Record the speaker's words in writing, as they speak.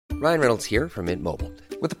Ryan Reynolds here from Mint Mobile.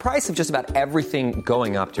 With the price of just about everything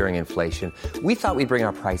going up during inflation, we thought we'd bring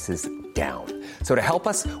our prices down. So to help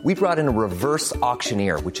us, we brought in a reverse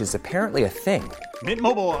auctioneer, which is apparently a thing. Mint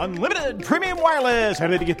Mobile Unlimited Premium Wireless. How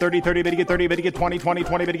to get 30, 30, bit to get 30, bit to get 20, 20,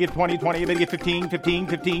 20, bit to get 20, 20, bit to get 15, 15,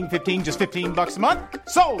 15, 15, just $15 a month?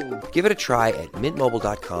 Sold! Give it a try at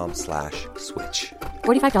mintmobile.com/switch.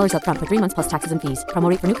 $45 up front for 3 months plus taxes and fees. Promo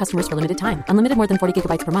rate for new customers for limited time. Unlimited more than 40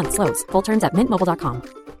 gigabytes per month. Slows full terms at mintmobile.com.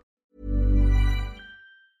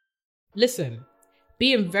 Listen,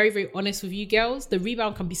 being very, very honest with you girls, the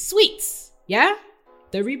rebound can be sweet. Yeah?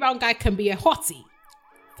 The rebound guy can be a hottie.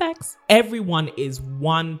 Facts. Everyone is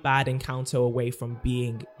one bad encounter away from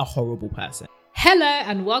being a horrible person. Hello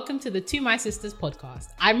and welcome to the To My Sisters podcast.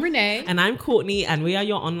 I'm Renee. And I'm Courtney, and we are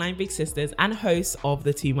your online big sisters and hosts of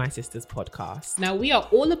the To My Sisters podcast. Now, we are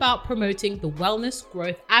all about promoting the wellness,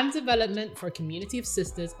 growth, and development for a community of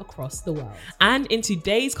sisters across the world. And in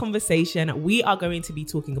today's conversation, we are going to be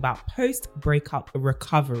talking about post-breakup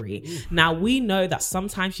recovery. Now, we know that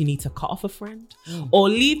sometimes you need to cut off a friend or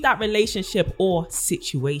leave that relationship or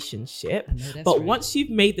situationship. But right. Once you've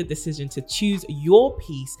made the decision to choose your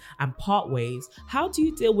peace and part ways, how do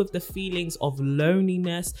you deal with the feelings of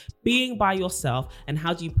loneliness, being by yourself, and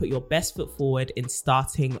how do you put your best foot forward in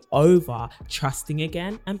starting over, trusting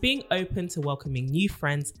again, and being open to welcoming new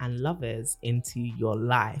friends and lovers into your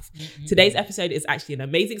life? Mm-hmm. Today's episode is actually an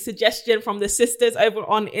amazing suggestion from the sisters over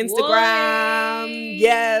on Instagram. What?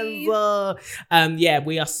 Yes.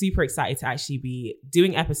 We are super excited to actually be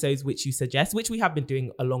doing episodes which you suggest, which we have been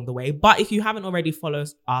doing along the way. But if you haven't already followed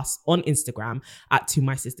us on Instagram at To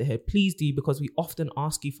My Sisterhood, please do, because we often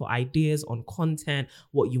ask you for ideas on content,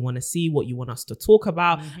 what you want to see, what you want us to talk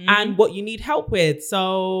about, and what you need help with.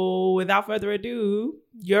 So without further ado,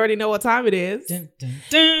 you already know what time it is. Dun, dun,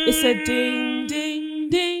 dun. It's a ding, ding,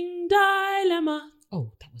 ding dilemma.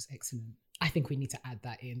 Oh, that was excellent. I think we need to add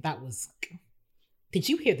that in. That was... Did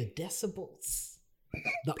you hear the decibels?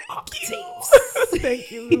 The octaves.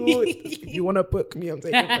 Thank you, Lord. You want to book me? I'm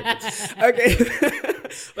taking photos. Okay.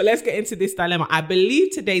 But let's get into this dilemma. I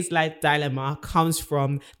believe today's dilemma comes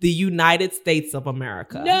from the United States of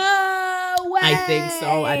America. No way! I think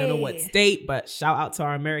so. I don't know what state, but shout out to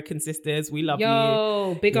our American sisters. We love you.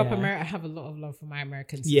 Yo, big up America. I have a lot of love for my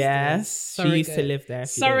American sisters. Yes. She used to live there.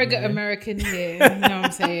 Surrogate American here. You know what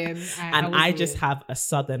I'm saying? I just have a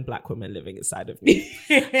Southern Black woman living inside of me.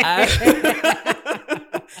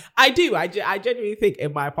 I do. I genuinely think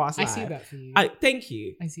in my past life. I see that for you. Thank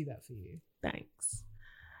you. I see that for you. Thanks.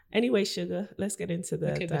 Anyway, Sugar, let's get into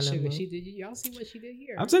the dilemma. Sugar. She did. Y'all see what she did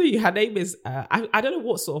here? I'm telling you, her name is. I don't know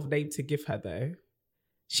what sort of name to give her though.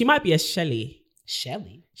 She might be a Shelly.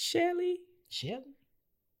 Shelly.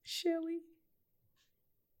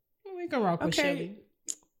 Oh, we can rock with Shelly.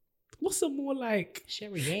 What's some more like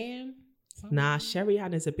Sherry Ann? Nah, Sherry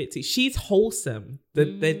Ann is a bit too. She's wholesome.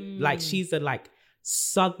 She's a like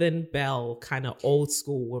Southern belle kind of old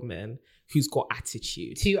school woman who's got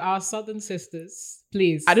attitude. To our Southern sisters,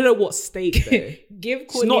 please. I don't know what state though. Give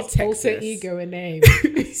Courtney's alter ego a name.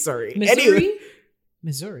 Sorry. Missouri? Anyway,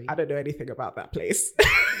 Missouri. I don't know anything about that place.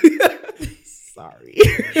 Sorry.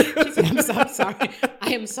 She said, I'm sorry.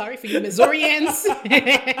 I am sorry for you Missourians.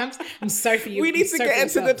 I'm sorry for you. We need to get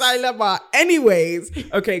into the dilemma. Anyways.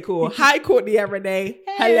 Okay, cool. Hi, Courtney and Renee.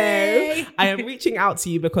 Hey. Hello. I am reaching out to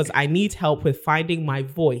you because I need help with finding my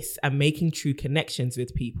voice and making true connections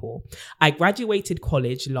with people. I graduated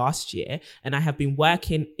college last year and I have been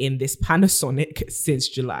working in this Panasonic since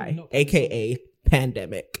July, aka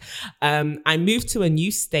pandemic. I moved to a new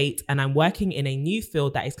state and I'm working in a new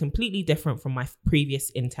field that is completely different from my previous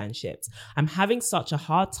internships. I'm having such a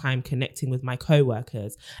hard time connecting with my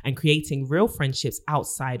co-workers and creating real friendships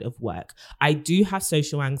outside of work. I do have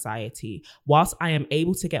social anxiety. Whilst I am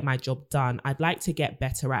able to get my job done, I'd like to get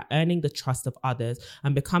better at earning the trust of others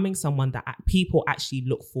and becoming someone that people actually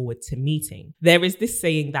look forward to meeting. There is this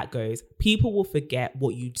saying that goes, people will forget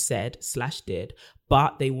what you said/did,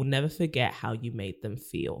 but they will never forget how you made them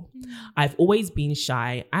feel. I've always been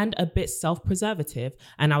shy and a bit self-preservative,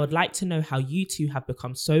 and I would like to know how you two have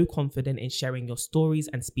become so confident in sharing your stories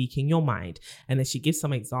and speaking your mind. And then she gives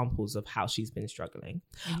some examples of how she's been struggling.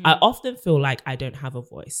 I often feel like I don't have a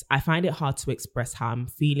voice. I find it hard to express how I'm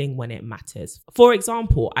feeling when it matters. For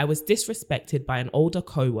example, I was disrespected by an older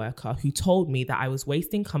co-worker who told me that I was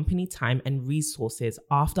wasting company time and resources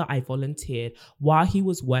after I volunteered while he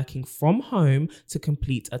was working from home to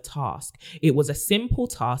complete a task. It was a simple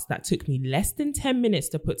task that took me less than 10 minutes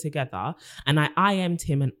to put together, and I IM'd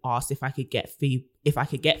him and asked if I could get if I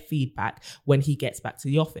could get feedback when he gets back to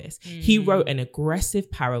the office. He wrote an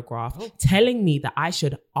aggressive paragraph telling me that I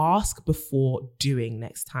should ask before doing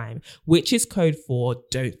next time, which is code for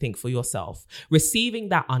don't think for yourself. Receiving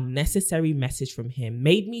that unnecessary message from him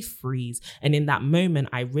made me freeze. And in that moment,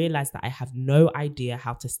 I realized that I have no idea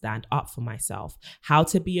how to stand up for myself, how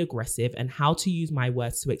to be aggressive, and how to use my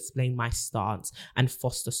words to explain my stance and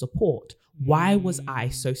foster support. Why was I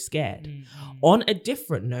so scared? On a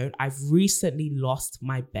different note, I've recently lost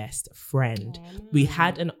my best friend. We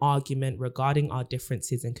had an argument regarding our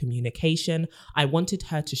differences in communication. I wanted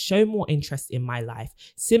her to show more interest in my life,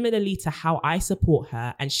 similarly to how I support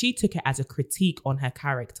her, and she took it as a critique on her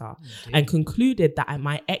character and concluded that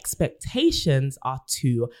my expectations are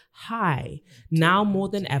too high. Now more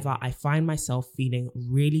than ever, I find myself feeling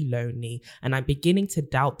really lonely, and I'm beginning to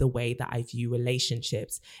doubt the way that I view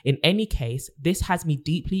relationships. In any case, this has me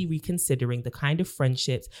deeply reconsidering the kind of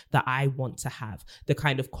friendships that I want to have, the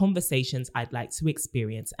kind of conversations I'd like to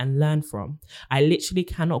experience and learn from. I literally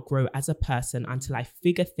cannot grow as a person until I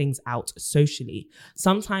figure things out socially.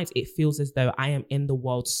 Sometimes it feels as though I am in the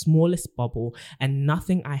world's smallest bubble and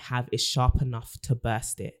nothing I have is sharp enough to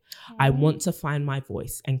burst it. I want to find my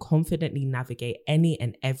voice and confidently navigate any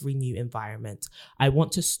and every new environment. I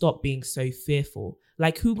want to stop being so fearful.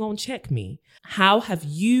 Like, who gonna check me? How have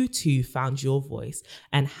you two found your voice,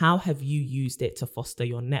 and how have you used it to foster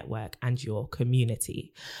your network and your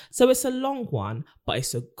community? So it's a long one, but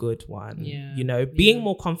it's a good one. Yeah. You know, being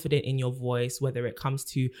more confident in your voice, whether it comes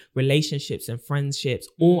to relationships and friendships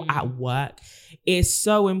or at work, is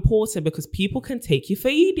so important because people can take you for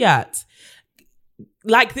idiot.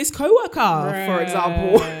 Like this coworker, for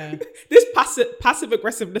example, this passive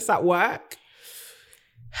aggressiveness at work.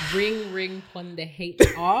 Ring on the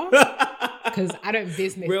HR, because I don't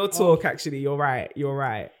business. Real talk, actually, you're right.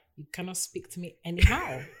 You cannot speak to me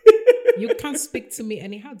anyhow. You can't speak to me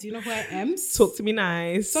anyhow. Do you know who I am? Talk to me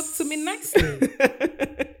nice. Talk to me nicely.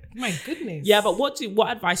 My goodness. Yeah, but what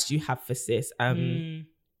advice do you have for sis? I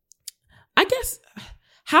guess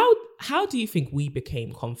how do you think we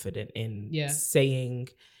became confident in saying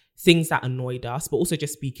things that annoyed us, but also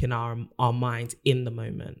just speaking our mind in the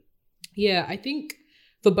moment? Yeah, I think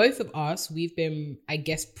for both of us, we've been, I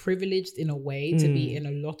guess, privileged in a way to be in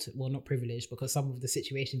a lot, well, not privileged because some of the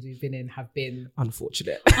situations we've been in have been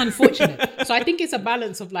unfortunate. So I think it's a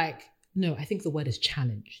balance of like, no, I think the word is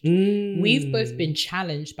challenged. We've both been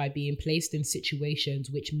challenged by being placed in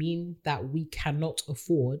situations which mean that we cannot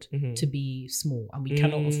afford to be small and we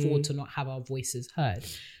cannot afford to not have our voices heard.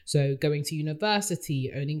 So going to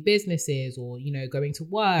university, owning businesses, or, you know, going to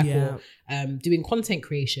work or doing content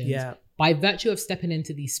creations. Yeah. By virtue of stepping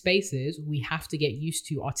into these spaces, we have to get used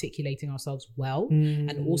to articulating ourselves well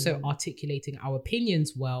and also articulating our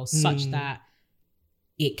opinions well, such that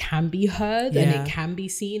it can be heard and it can be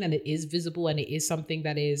seen and it is visible and it is something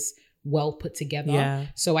that is well put together. Yeah.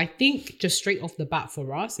 So I think just straight off the bat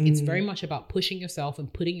for us, it's very much about pushing yourself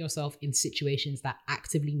and putting yourself in situations that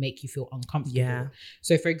actively make you feel uncomfortable. Yeah.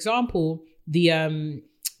 So for example, the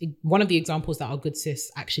one of the examples that our good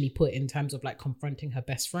sis actually put in terms of like confronting her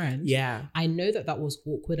best friend. Yeah. I know that was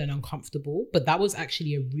awkward and uncomfortable, but that was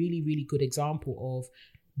actually a really, really good example of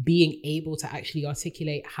being able to actually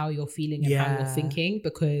articulate how you're feeling and how you're thinking,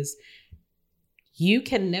 because you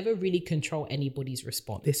can never really control anybody's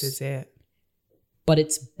response. This is it. But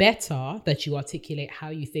it's better that you articulate how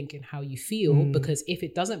you think and how you feel, because if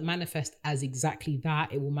it doesn't manifest as exactly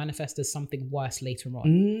that, it will manifest as something worse later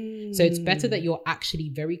on. So it's better that you're actually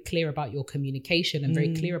very clear about your communication and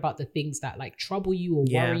very clear about the things that like trouble you or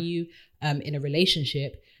worry you in a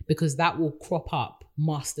relationship, because that will crop up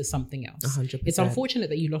master something else. 100%. It's unfortunate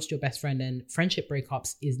that you lost your best friend, and friendship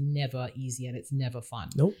breakups is never easy and it's never fun.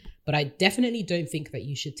 Nope. But I definitely don't think that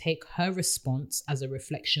you should take her response as a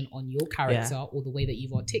reflection on your character or the way that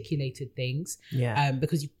you've articulated things. Yeah.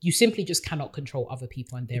 Because you simply just cannot control other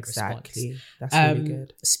people and their response. That's really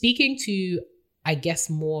good. Speaking to, I guess,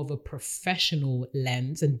 more of a professional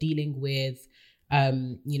lens and dealing with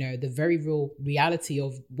you know, the very real reality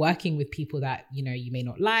of working with people that, you know, you may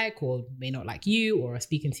not like or may not like you or are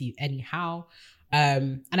speaking to you anyhow.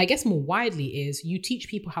 And I guess more widely is you teach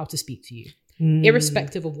people how to speak to you,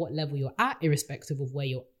 irrespective of what level you're at, irrespective of where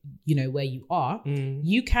you're, you know, where you are.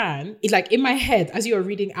 You can, it's like in my head, as you were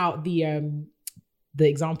reading out the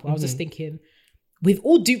example, I was just thinking, with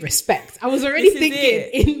all due respect, I was already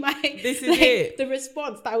thinking in my, the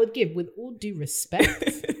response that I would give, with all due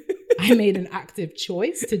respect, I made an active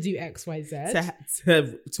choice to do X, Y, Z.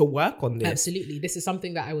 To work on this. Absolutely. This is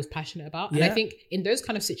something that I was passionate about. And I think in those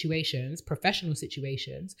kind of situations, professional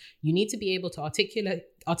situations, you need to be able to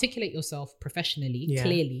articulate yourself professionally,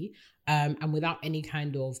 clearly, and without any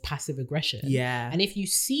kind of passive aggression. Yeah. And if you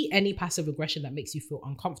see any passive aggression that makes you feel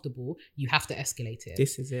uncomfortable, you have to escalate it.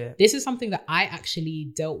 This is it. This is something that I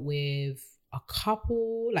actually dealt with a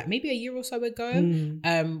couple, like maybe a year or so ago,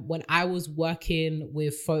 when I was working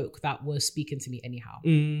with folk that were speaking to me anyhow.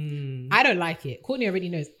 I don't like it. Courtney already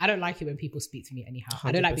knows. I don't like it when people speak to me anyhow. 100%.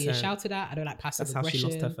 I don't like being shouted at. I don't like passive aggression. That's how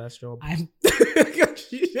she lost her first job.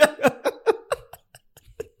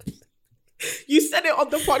 You said it on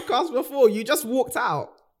the podcast before. You just walked out.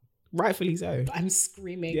 Rightfully so. But I'm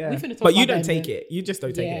screaming. Yeah. But you don't take it. You just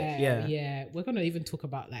don't take it. Yeah. We're going to even talk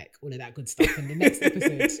about like all of that good stuff in the next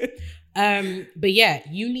episode. But yeah,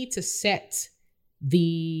 you need to set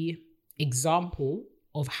the example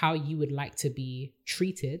of how you would like to be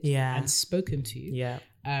treated and spoken to. Yeah.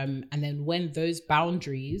 And then when those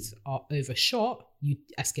boundaries are overshot, you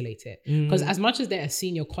escalate it. Because as much as they're a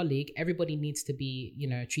senior colleague, everybody needs to be,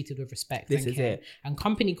 treated with respect. This is it. And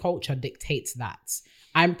company culture dictates that.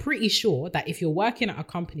 I'm pretty sure that if you're working at a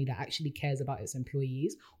company that actually cares about its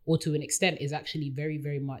employees, or to an extent is actually very,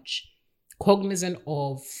 very much cognizant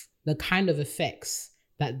of the kind of effects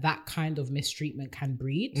that kind of mistreatment can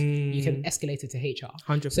breed, you can escalate it to HR.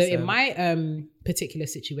 100%. So in my particular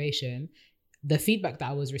situation, the feedback that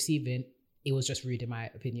I was receiving, it was just rude in my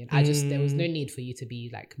opinion. There was no need for you to be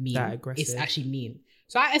like mean. That aggressive. It's actually mean.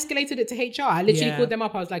 So I escalated it to HR. I literally called them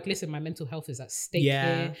up. I was like, listen, my mental health is at stake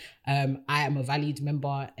here. I am a valued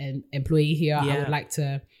member and employee here. I would like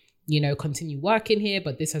to, continue working here,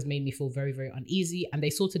 but this has made me feel very, very uneasy. And they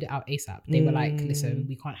sorted it out ASAP. They were like, listen,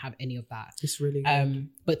 we can't have any of that. It's really good.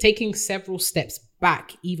 But taking several steps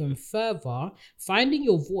back even further, finding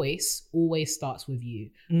your voice always starts with you.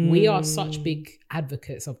 We are such big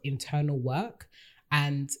advocates of internal work,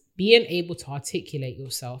 and being able to articulate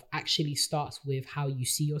yourself actually starts with how you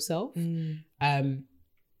see yourself. And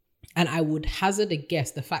I would hazard a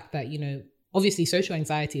guess the fact that, obviously social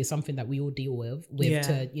anxiety is something that we all deal with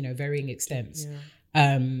to, varying extents.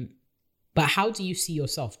 But how do you see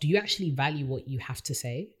yourself? Do you actually value what you have to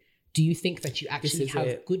say? Do you think that you actually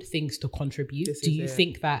have good things to contribute? Do you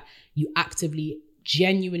think that you actively,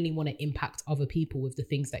 genuinely want to impact other people with the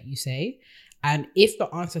things that you say? And if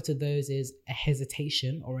the answer to those is a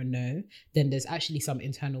hesitation or a no, then there's actually some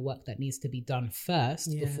internal work that needs to be done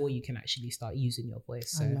first before you can actually start using your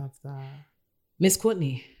voice. So, I love that. Miss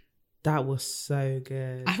Courtney. That was so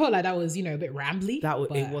good. I felt like that was, a bit rambly.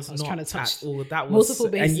 It was not trying to touch all. That was multiple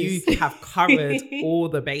bases. And you have covered all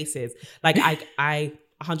the bases. Like I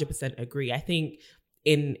 100% agree. I think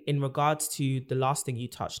in regards to the last thing you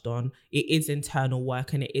touched on, it is internal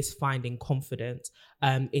work, and it is finding confidence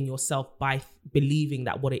in yourself by believing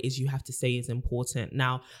that what it is you have to say is important.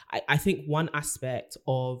 Now, I think one aspect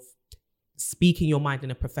of speaking your mind in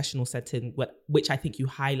a professional setting, which I think you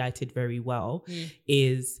highlighted very well,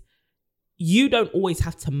 is you don't always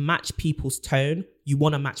have to match people's tone. You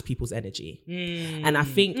want to match people's energy. And I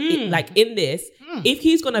think in this, if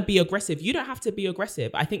he's going to be aggressive, you don't have to be aggressive.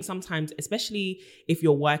 I think sometimes, especially if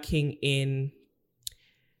you're working in,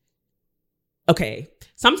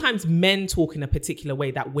 sometimes men talk in a particular way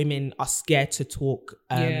that women are scared to talk,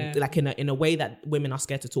 like in a way that women are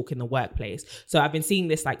scared to talk in the workplace. So I've been seeing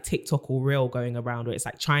this like TikTok or reel going around where it's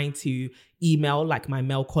like trying to email like my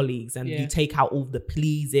male colleagues, and you take out all the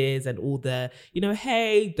pleases and all the,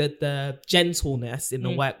 the gentleness in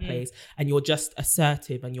the workplace, and you're just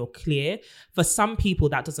assertive and you're clear. For some people,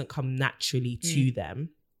 that doesn't come naturally to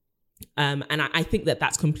them. And I think that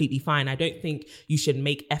that's completely fine. I don't think you should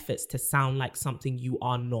make efforts to sound like something you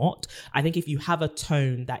are not. I think if you have a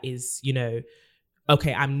tone that is,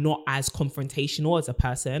 I'm not as confrontational as a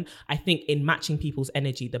person, I think in matching people's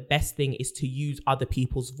energy, the best thing is to use other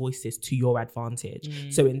people's voices to your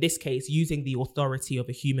advantage. So in this case, using the authority of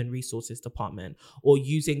a human resources department, or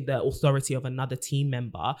using the authority of another team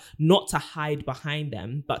member, not to hide behind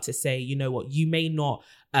them, but to say, you know what, you may not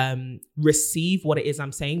receive what it is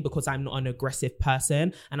I'm saying because I'm not an aggressive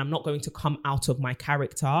person, and I'm not going to come out of my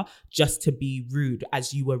character just to be rude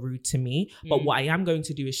as you were rude to me. But what I am going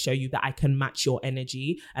to do is show you that I can match your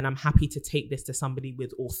energy, and I'm happy to take this to somebody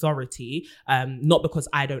with authority, not because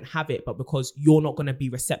I don't have it, but because you're not going to be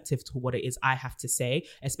receptive to what it is I have to say,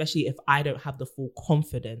 especially if I don't have the full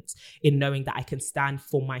confidence in knowing that I can stand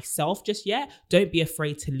for myself just yet. Don't be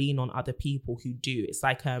afraid to lean on other people who do. It's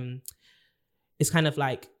like it's kind of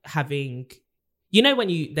like having you know,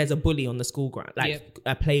 when there's a bully on the school ground, like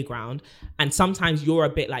a playground, and sometimes you're a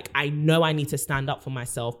bit like, I know I need to stand up for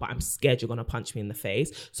myself, but I'm scared you're going to punch me in the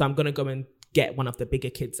face. So I'm going to go and get one of the bigger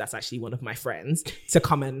kids that's actually one of my friends to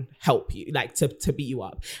come and help you, like to beat you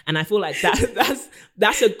up. And I feel like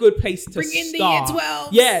that's a good place to Bring in start. the year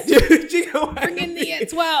 12. Yeah. Do you know what Bring I in the mean? year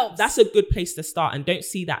 12. That's a good place to start. And don't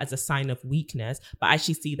see that as a sign of weakness, but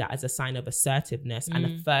actually see that as a sign of assertiveness and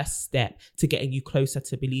a first step to getting you closer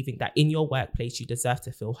to believing that in your workplace, you deserve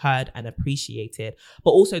to feel heard and appreciated.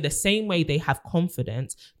 But also the same way they have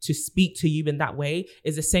confidence to speak to you in that way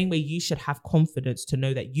is the same way you should have confidence to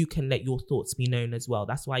know that you can let your thoughts be known as well.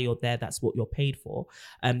 That's why you're there. That's what you're paid for.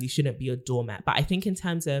 You shouldn't be a doormat. But I think in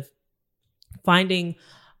terms of finding,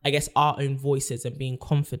 I guess, our own voices and being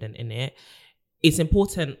confident in it, it's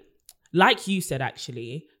important, like you said,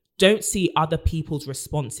 actually, don't see other people's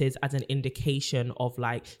responses as an indication of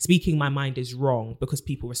like, speaking my mind is wrong because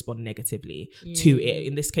people respond negatively to it.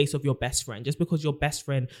 In this case of your best friend, just because your best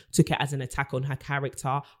friend took it as an attack on her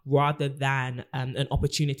character rather than an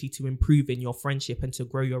opportunity to improve in your friendship and to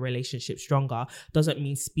grow your relationship stronger, doesn't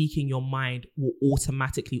mean speaking your mind will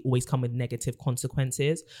automatically always come with negative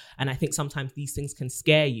consequences. And I think sometimes these things can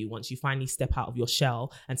scare you once you finally step out of your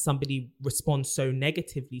shell and somebody responds so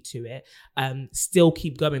negatively to it. Still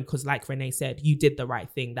keep going, because like Renee said, you did the right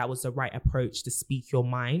thing. That was the right approach to speak your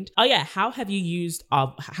mind. Oh yeah, how have you used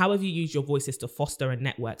your voices to foster a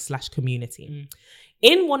network / community?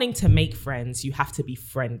 In wanting to make friends, you have to be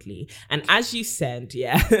friendly. And as you said,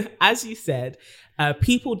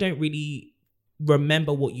 people don't really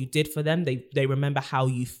remember what you did for them. They remember how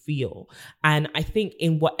you feel. And I think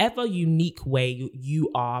in whatever unique way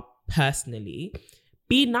you are personally,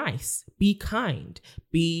 be nice, be kind,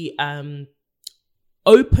 be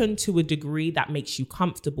open to a degree that makes you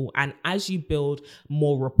comfortable. And as you build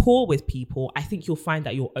more rapport with people, I think you'll find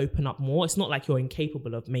that you'll open up more. It's not like you're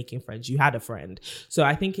incapable of making friends. You had a friend. So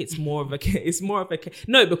I think it's more of a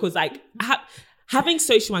because like having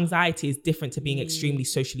social anxiety is different to being extremely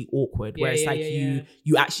socially awkward, where it's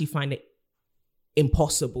you actually find it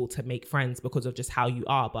impossible to make friends because of just how you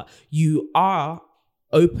are, but you are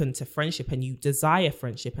open to friendship and you desire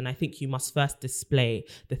friendship. And I think you must first display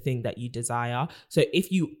the thing that you desire. So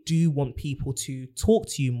if you do want people to talk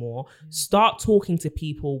to you more, start talking to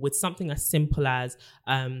people with something as simple as,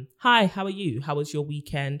 hi, how are you? How was your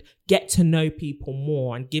weekend? Get to know people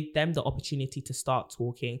more and give them the opportunity to start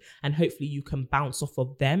talking. And hopefully you can bounce off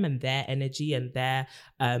of them and their energy and their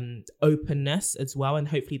openness as well. And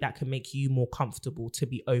hopefully that can make you more comfortable to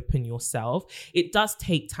be open yourself. It does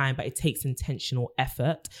take time, but it takes intentional effort.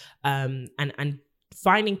 And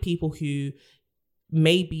finding people who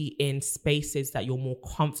may be in spaces that you're more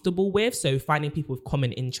comfortable with. So finding people with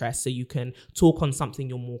common interests so you can talk on something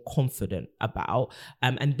you're more confident about,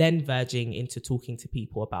 and then verging into talking to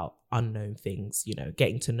people about unknown things, you know,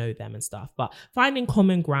 getting to know them and stuff. But finding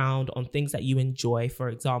common ground on things that you enjoy, for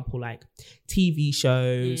example, like TV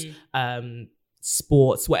shows,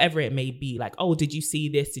 sports, whatever it may be, like, oh, did you see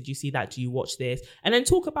this? Did you see that? Do you watch this? And then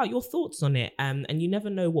talk about your thoughts on it. And you never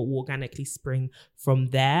know what will organically spring from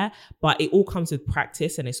there, but it all comes with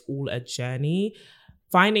practice and it's all a journey.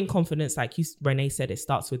 Finding confidence, like Renee said, it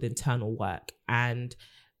starts with internal work, and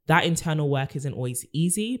that internal work isn't always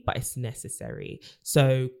easy, but it's necessary.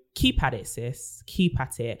 So keep at it, sis, keep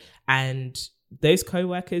at it. And those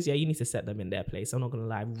co-workers, you need to set them in their place. I'm not going to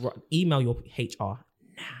lie. Email your HR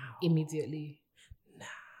now. Immediately.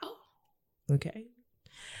 Okay.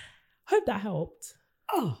 Hope that helped.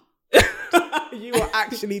 Oh. You were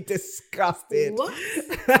actually disgusted. What?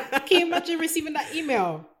 Can you imagine receiving that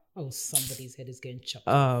email? Oh, somebody's head is getting chopped.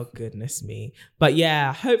 Oh, goodness me. But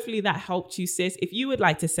yeah, hopefully that helped you, sis. If you would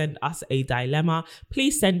like to send us a dilemma,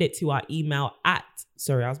 please send it to our email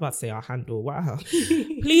sorry, I was about to say our handle. Wow.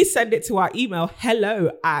 Please send it to our email,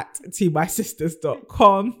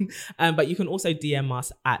 hello@tomysisters.com. But you can also DM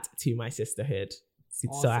us at tomysisterhood.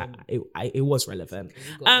 Awesome. So it was relevant.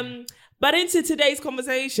 But into today's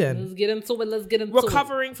conversation. Let's get into it.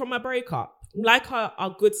 Recovering from a breakup. Like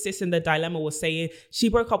our good sis in the dilemma was saying, she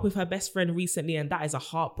broke up with her best friend recently, and that is a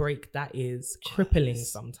heartbreak that is crippling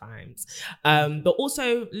sometimes. But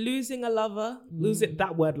also losing a lover,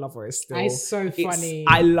 that word lover is still... It's so funny.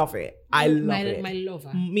 I love it. I love it. My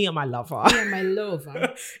lover. Me and my lover. Me and my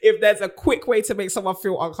lover. If there's a quick way to make someone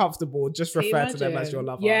feel uncomfortable, just refer to them as your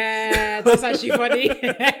lover. Yeah, that's actually funny.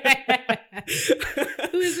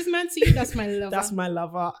 Who is this man to you? That's my lover. That's my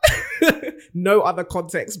lover. No other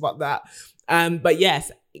context but that. But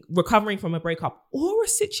yes, recovering from a breakup or a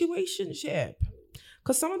situationship.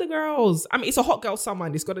 Because some of the girls, I mean, it's a hot girl summer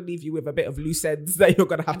and it's got to leave you with a bit of loose ends that you're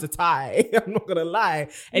going to have to tie. I'm not going to lie.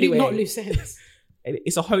 Anyway. Not loose ends.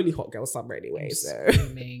 It's a holy hot girl summer anyway. So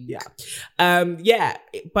Screaming. yeah.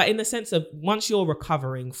 But in the sense of once you're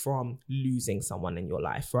recovering from losing someone in your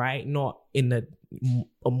life, right? Not in a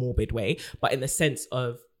morbid way, but in the sense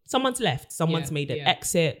of someone's left, someone's made an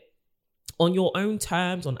exit on your own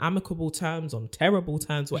terms, on amicable terms, on terrible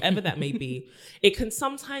terms, whatever that may be, it can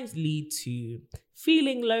sometimes lead to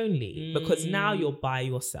feeling lonely because now you're by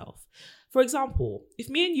yourself. For example, if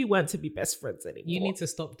me and you weren't to be best friends anymore. You need to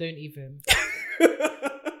stop. Don't even.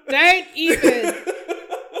 Don't even.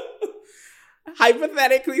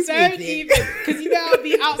 Hypothetically speaking. Don't even. Because you know I'll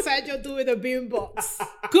be outside your door with a boombox.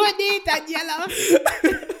 Good day, Daniela.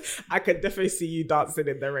 I could definitely see you dancing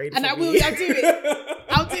in the rain. And I'll do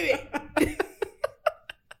it.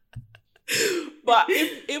 But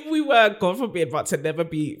if we were, God forbid, but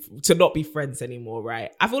to not be friends anymore,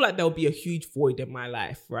 right? I feel like there'll be a huge void in my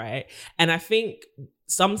life, right? And I think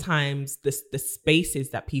sometimes the spaces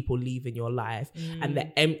that people leave in your life and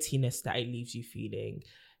the emptiness that it leaves you feeling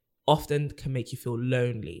often can make you feel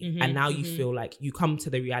lonely. And now you feel like you come to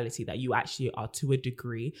the reality that you actually are, to a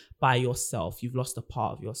degree, by yourself. You've lost a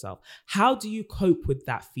part of yourself. How do you cope with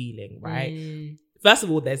that feeling, right? First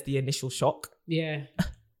of all, there's the initial shock. Yeah.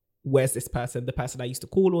 Where's this person? The person I used to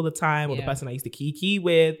call all the time, or the person I used to kiki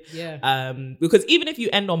with. Yeah. Because even if you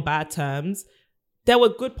end on bad terms, there were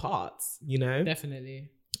good parts, you know?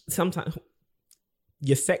 Definitely. Sometimes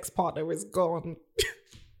your sex partner is gone.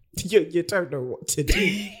 You don't know what to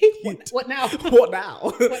do. What now? What now?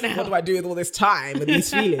 What do I do with all this time and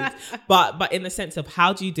these feelings? But in the sense of,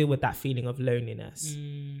 how do you deal with that feeling of loneliness?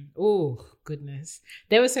 Oh, goodness.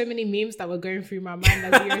 There were so many memes that were going through my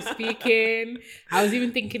mind as you were speaking. I was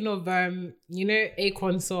even thinking of,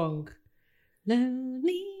 Akon's song.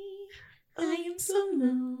 Lonely, I am so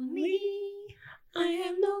lonely. I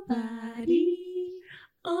have nobody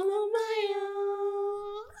all on my own.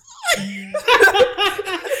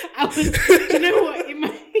 You know what?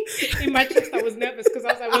 In my chest, I was nervous because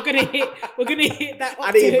I was like, we're gonna hit that octave.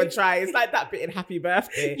 I didn't even try. It's like that bit in Happy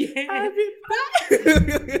Birthday. Yeah.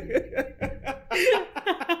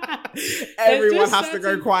 Everyone has to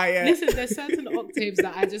go quiet. Listen, there's certain octaves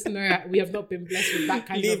that I just know we have not been blessed with that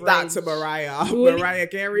kind of range. Leave that to Mariah. Mariah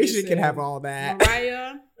Carey, she can have all that.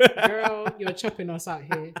 Mariah, girl, you're chopping us out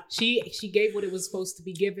here. She gave what it was supposed to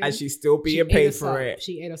be given, and she's still being paid for it.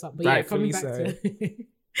 She ate us up. But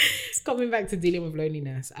coming back to dealing with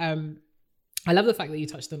loneliness. I love the fact that you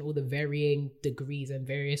touched on all the varying degrees and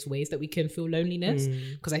various ways that we can feel loneliness,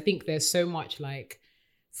 because I think there's so much like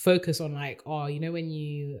focus on like, when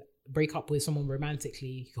you break up with someone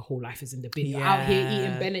romantically, your whole life is in the bin. You're out here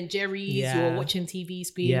eating Ben and Jerry's, you're watching TV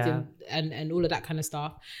screens and all of that kind of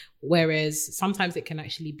stuff. Whereas sometimes it can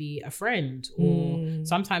actually be a friend, or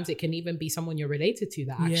sometimes it can even be someone you're related to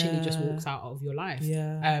that actually just walks out of your life.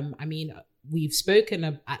 I mean, we've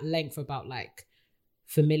spoken at length about like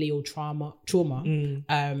familial trauma.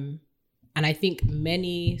 And I think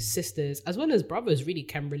many sisters as well as brothers really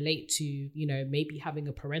can relate to, maybe having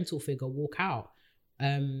a parental figure walk out.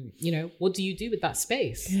 What do you do with that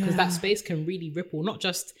space? Because that space can really ripple, not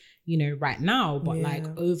just, right now, but like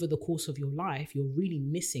over the course of your life, you're really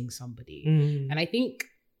missing somebody. And I think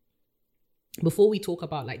before we talk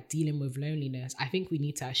about like dealing with loneliness, I think we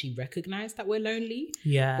need to actually recognize that we're lonely.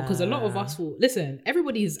 Yeah. Because a lot of us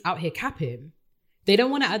everybody's out here capping. They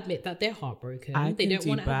don't want to admit that they're heartbroken. They don't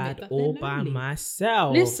want to admit that they're lonely. By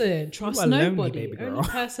myself. Listen, trust nobody. Lonely, only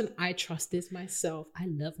person I trust is myself. I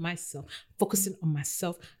love myself. Focusing on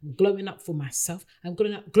myself. I'm glowing up for myself. I'm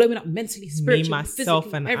glowing up mentally, spiritually, me, myself,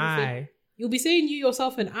 physically, and everything. I. You'll be saying you,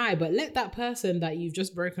 yourself, and I, but let that person that you've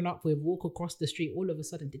just broken up with walk across the street. All of a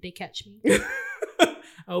sudden, did they catch me? I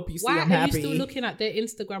hope you see I'm happy. Why are you still looking at their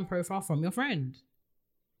Instagram profile from your friend?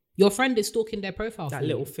 Your friend is stalking their profile. That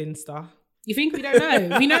little Finsta. You think we don't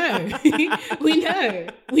know? We know.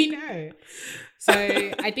 We know. So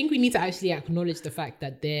I think we need to actually acknowledge the fact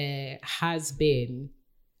that there has been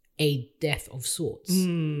a death of sorts.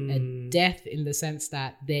 A death in the sense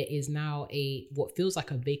that there is now what feels like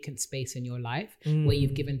a vacant space in your life where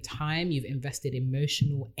you've given time, you've invested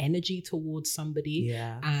emotional energy towards somebody,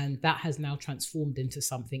 and that has now transformed into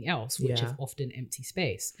something else, which is often empty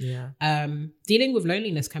space. Dealing with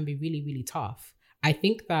loneliness can be really, really tough. I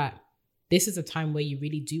think that this is a time where you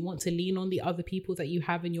really do want to lean on the other people that you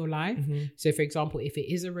have in your life. So for example, if it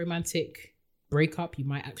is a romantic breakup, you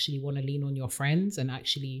might actually want to lean on your friends, and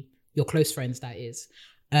actually your close friends, that is,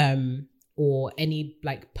 or any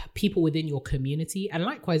like people within your community. And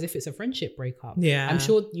likewise, if it's a friendship breakup, I'm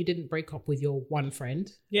sure you didn't break up with your one friend.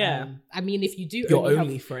 I mean, if you do, your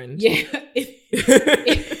only friend. Yeah.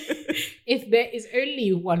 If there is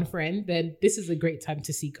only one friend, then this is a great time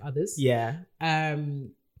to seek others. Yeah.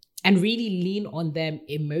 And really lean on them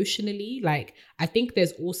emotionally. Like, I think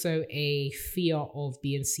there's also a fear of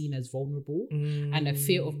being seen as vulnerable and a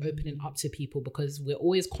fear of opening up to people, because we're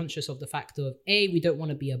always conscious of the fact of A, we don't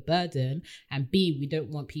want to be a burden, and B, we don't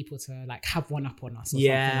want people to like have one up on us or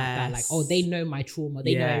something like that. Like, oh, they know my trauma,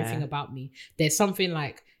 they know everything about me. There's something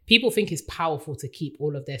like, people think it's powerful to keep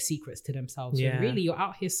all of their secrets to themselves. When really, you're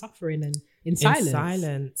out here suffering and in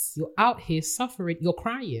silence. You're out here suffering, you're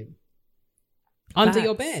crying. Under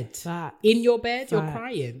your bed. In your bed, you're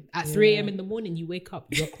crying. At 3 a.m. in the morning, you wake up,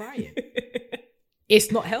 you're crying.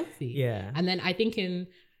 It's not healthy. Yeah. And then I think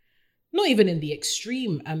not even in the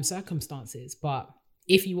extreme circumstances, but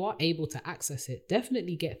if you are able to access it,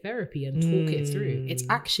 definitely get therapy and talk it through. It's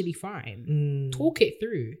actually fine. Talk it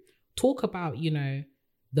through. Talk about,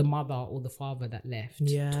 the mother or the father that left.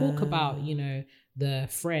 Talk about, the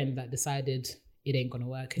friend that decided it ain't gonna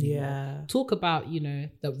work anymore. Talk about,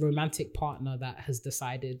 the romantic partner that has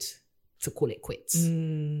decided to call it quits.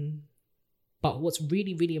 But what's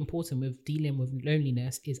really, really important with dealing with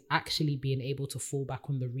loneliness is actually being able to fall back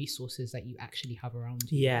on the resources that you actually have around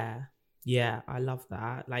you. Yeah, I love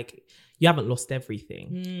that. Like, you haven't lost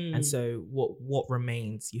everything. And so what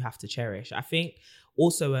remains, you have to cherish. I think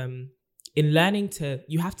also in learning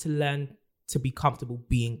you have to learn to be comfortable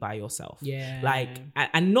being by yourself. Like,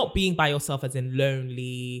 and not being by yourself as in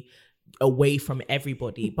lonely, away from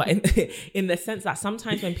everybody, but in the sense that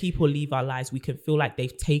sometimes when people leave our lives, we can feel like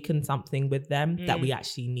they've taken something with them that we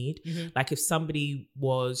actually need. Like, if somebody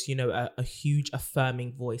was, a huge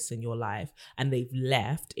affirming voice in your life and they've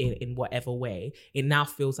left in whatever way, it now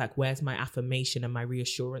feels like, where's my affirmation and my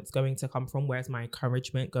reassurance going to come from? Where's my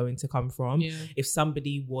encouragement going to come from? If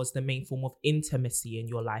somebody was the main form of intimacy in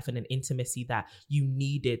your life, and an intimacy that you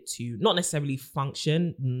needed to not necessarily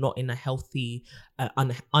function, not in a healthy,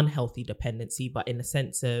 unhealthy dependency, but in the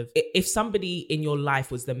sense of, if somebody in your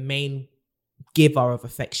life was the main giver of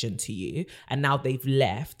affection to you and now they've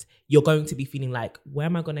left, you're going to be feeling like, where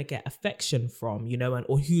am I going to get affection from,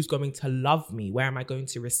 or who's going to love me? Where am I going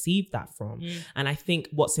to receive that from? And I think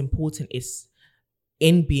what's important is,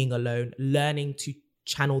 in being alone, learning to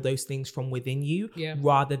channel those things from within you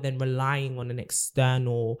rather than relying on an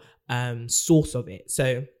external source of it.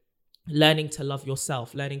 So learning to love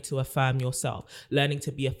yourself, learning to affirm yourself, learning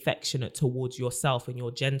to be affectionate towards yourself and your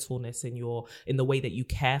gentleness and in the way that you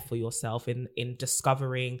care for yourself, in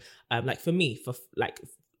discovering, like for me,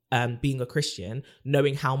 being a Christian,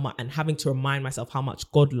 knowing how much and having to remind myself how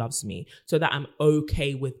much God loves me, so that I'm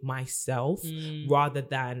okay with myself rather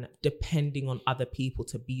than depending on other people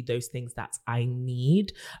to be those things that I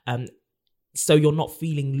need. So you're not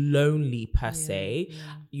feeling lonely per se,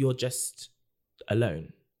 you're just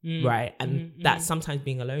alone. Right. And that sometimes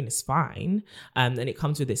being alone is fine. And it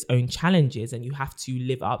comes with its own challenges, and you have to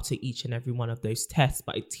live up to each and every one of those tests,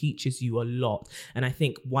 but it teaches you a lot. And I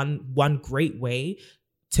think one great way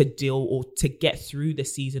to deal or to get through the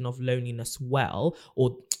season of loneliness well,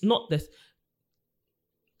 or not this,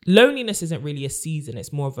 loneliness isn't really a season,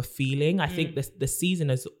 it's more of a feeling. I think the season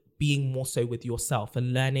is being more so with yourself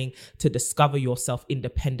and learning to discover yourself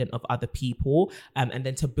independent of other people, and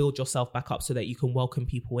then to build yourself back up so that you can welcome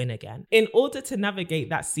people in again. In order to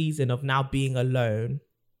navigate that season of now being alone,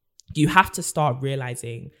 you have to start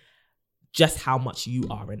realizing just how much you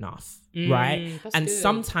are enough, right? And good.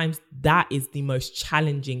 Sometimes that is the most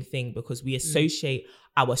challenging thing, because we associate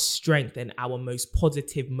our strength and our most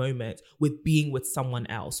positive moments with being with someone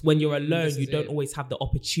else. When you're alone, you don't always have the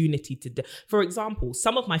opportunity to for example,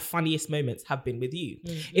 some of my funniest moments have been with you.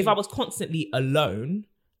 If I was constantly alone,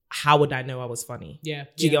 how would I know I was funny? Do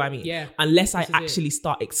you get what I mean? Unless I actually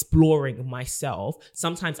start exploring myself,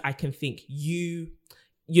 sometimes I can think you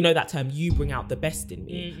know that term, you bring out the best in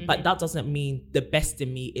me, but that doesn't mean the best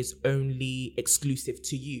in me is only exclusive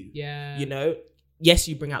to you. Yes,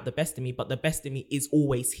 you bring out the best in me, but the best in me is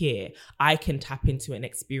always here. I can tap into and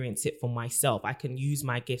experience it for myself. I can use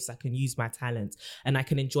my gifts, I can use my talents, and I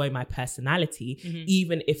can enjoy my personality,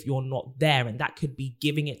 even if you're not there. And that could be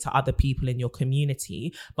giving it to other people in your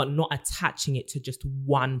community, but not attaching it to just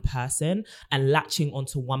one person and latching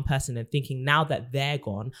onto one person and thinking, now that they're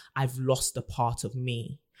gone, I've lost a part of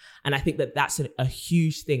me. And I think that that's a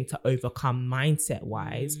huge thing to overcome mindset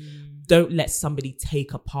wise. Don't let somebody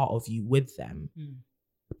take a part of you with them.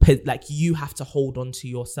 Like, you have to hold on to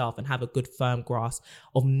yourself and have a good firm grasp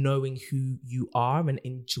of knowing who you are and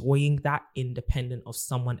enjoying that independent of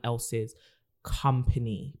someone else's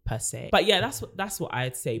company per se. But yeah, that's what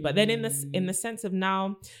I'd say. But then in the sense of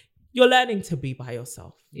now, you're learning to be by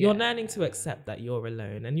yourself. You're learning to accept that you're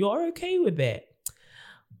alone and you're okay with it.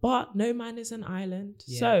 But no man is an island.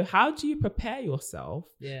 Yeah. So how do you prepare yourself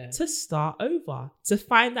to start over, to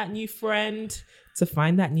find that new friend, to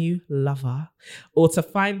find that new lover, or to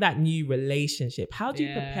find that new relationship? How do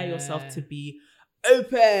you prepare yourself to be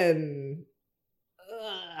open?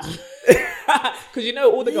 Because you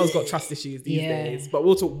know all the girls got trust issues these days, but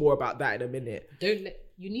we'll talk more about that in a minute.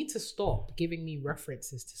 You need to stop giving me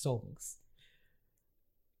references to songs.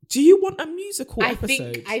 Do you want a musical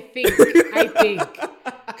episode? I think.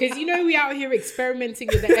 Because you know we out here experimenting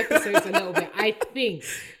with the episodes a little bit. I think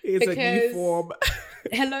it's a new form.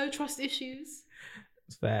 Hello, trust issues.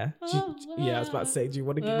 It's fair. I was about to say, do you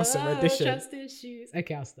want to give us a rendition? Trust issues.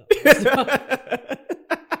 Okay, I'll stop.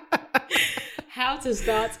 How to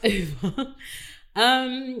start over.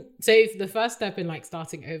 So if the first step in like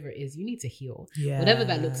starting over is you need to heal. Whatever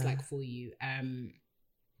that looks like for you.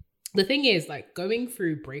 The thing is, like, going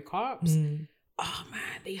through breakups, oh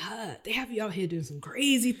man, they hurt. They have you out here doing some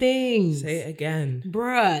crazy things. Say it again.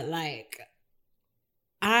 Bruh, like,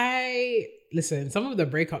 listen, some of the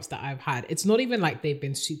breakups that I've had, it's not even like they've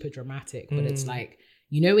been super dramatic, but it's like,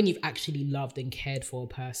 you know, when you've actually loved and cared for a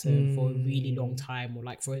person for a really long time, or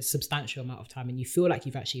like for a substantial amount of time, and you feel like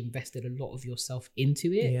you've actually invested a lot of yourself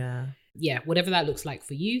into it. Yeah, whatever that looks like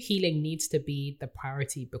for you, healing needs to be the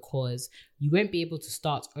priority, because you won't be able to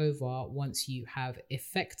start over once you have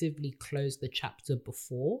effectively closed the chapter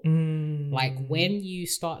before. Like when you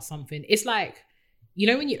start something, it's like, you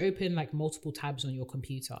know, when you open like multiple tabs on your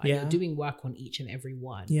computer and you're doing work on each and every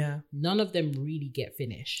one, none of them really get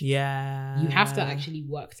finished. You have to actually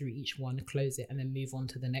work through each one, close it, and then move on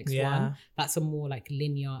to the next one. That's a more like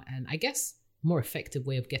linear and I guess more effective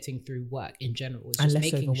way of getting through work in general. It's just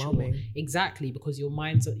making sure, exactly, because your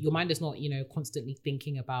mind is not, you know, constantly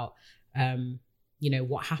thinking about you know,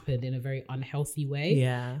 what happened in a very unhealthy way.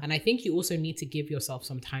 And I think you also need to give yourself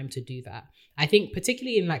some time to do that. I think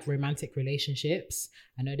particularly in like romantic relationships,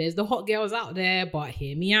 I know there's the hot girls out there, but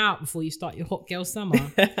hear me out before you start your hot girl summer.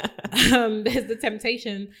 There's the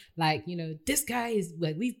temptation, like, you know, this guy is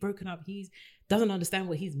like, we've broken up, he doesn't understand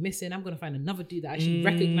what he's missing. I'm going to find another dude that actually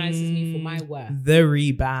recognizes me for my worth. The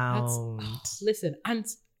rebound.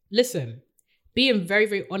 Listen, being very,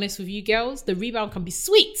 very honest with you girls, the rebound can be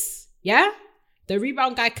sweet. Yeah? The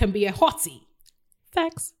rebound guy can be a hottie.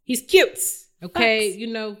 Facts. He's cute. Okay. Facts. You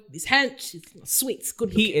know, his hench is sweet. Good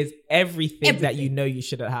looking. He is everything that you know you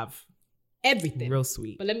shouldn't have. Everything. Real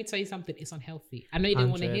sweet. But let me tell you something. It's unhealthy. I know you didn't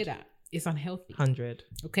want to hear that. It's unhealthy. 100.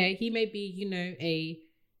 Okay. He may be, you know, a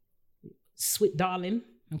sweet darling.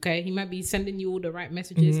 Okay. He might be sending you all the right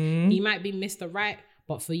messages. He might be Mr. Right.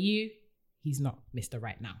 But for you, he's not Mr.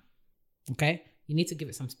 Right now. Okay. You need to give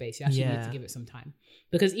it some space. You actually need to give it some time,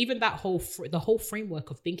 because even that the whole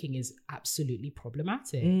framework of thinking is absolutely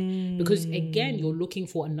problematic. Because again, you're looking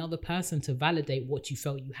for another person to validate what you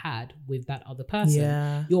felt you had with that other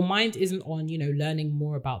person. Your mind isn't on, you know, learning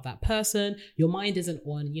more about that person. Your mind isn't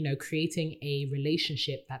on, you know, creating a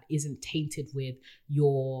relationship that isn't tainted with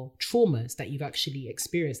your traumas that you've actually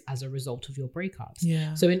experienced as a result of your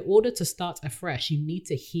breakups. So in order to start afresh, you need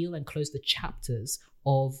to heal and close the chapters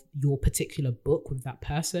of your particular book with that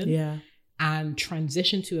person and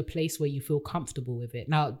transition to a place where you feel comfortable with it.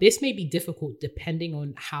 Now, this may be difficult depending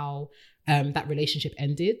on how that relationship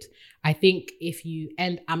ended. I think if you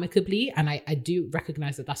end amicably, and I do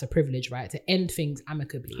recognize that that's a privilege, right? To end things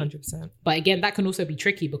amicably. 100%. But again, that can also be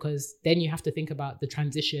tricky, because then you have to think about the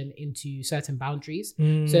transition into certain boundaries.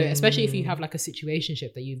 So especially if you have like a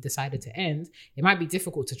situationship that you've decided to end, it might be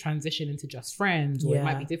difficult to transition into just friends, or it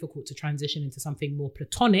might be difficult to transition into something more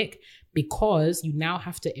platonic, because you now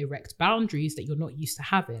have to erect boundaries that you're not used to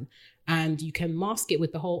having. And you can mask it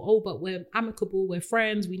with the whole, oh, but we're amicable, we're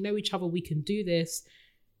friends, we know each other, we can do this.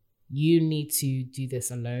 You need to do this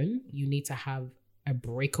alone. You need to have a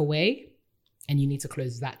breakaway, and you need to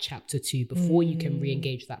close that chapter too before you can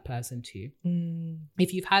re-engage that person too.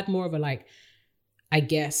 If you've had more of a, like, I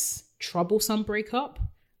guess, troublesome breakup,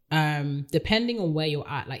 depending on where you're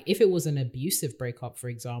at, like if it was an abusive breakup, for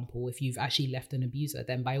example, if you've actually left an abuser,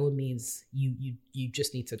 then by all means, you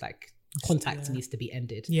just need to like, contact needs to be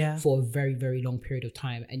ended for a very, very long period of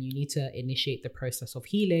time, and you need to initiate the process of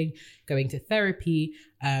healing, going to therapy,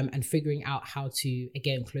 and figuring out how to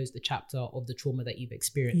again close the chapter of the trauma that you've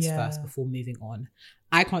experienced first before moving on.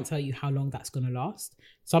 I can't tell you how long that's going to last.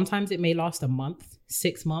 Sometimes it may last a month,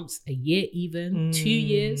 6 months, a year, even 2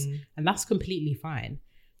 years, and that's completely fine.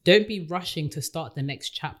 Don't be rushing to start the next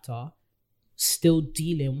chapter still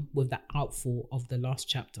dealing with the outfall of the last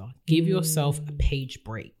chapter. Give yourself a page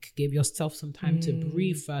break. Give yourself some time to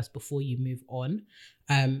breathe first before you move on.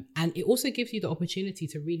 And it also gives you the opportunity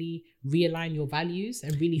to really realign your values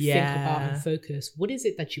and really think about and focus. What is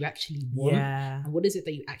it that you actually want? And what is it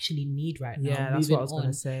that you actually need right now? Yeah, that's what I was going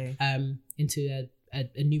to say. Into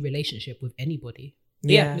a new relationship with anybody.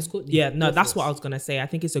 That's what I was going to say. I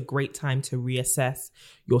think it's a great time to reassess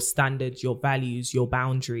your standards, your values, your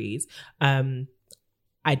boundaries.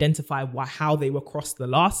 Identify how they were crossed the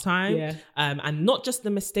last time, and not just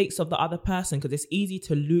the mistakes of the other person, because it's easy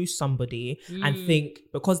to lose somebody and think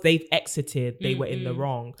because they've exited they were in the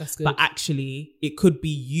wrong. That's good. But actually it could be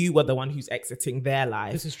you were the one who's exiting their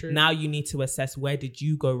life. This is true. Now you need to assess, where did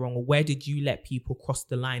you go wrong, or where did you let people cross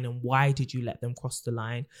the line, and why did you let them cross the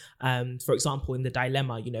line? For example, in the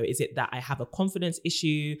dilemma, is it that I have a confidence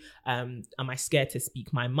issue? Am I scared to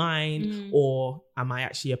speak my mind, or am I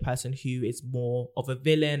actually a person who is more of a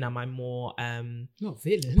villain? Am I more not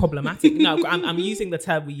villain problematic? No, I'm using the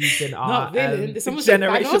term we used in our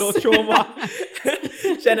generational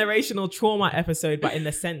trauma episode, but in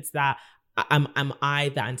the sense that am I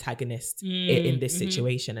the antagonist in this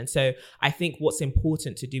situation? And so I think what's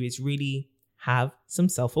important to do is really have some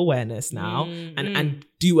self-awareness now and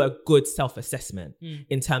do a good self-assessment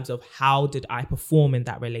in terms of, how did I perform in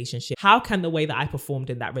that relationship? How can the way that I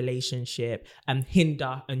performed in that relationship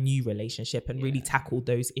hinder a new relationship, and really tackle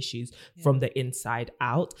those issues from the inside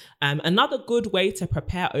out? Another good way to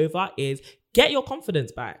prepare over is get your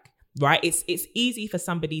confidence back, right? It's easy for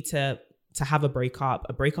somebody to have a breakup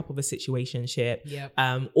of a situationship,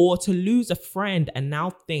 or to lose a friend and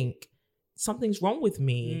now think, something's wrong with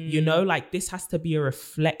me, this has to be a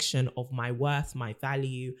reflection of my worth, my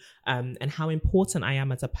value, and how important I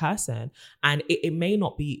am as a person. And it may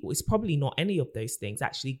not be, it's probably not any of those things.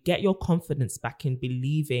 Actually, get your confidence back in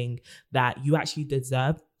believing that you actually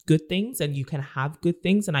deserve good things and you can have good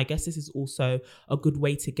things. And I guess this is also a good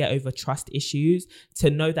way to get over trust issues, to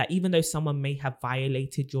know that even though someone may have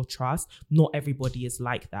violated your trust, not everybody is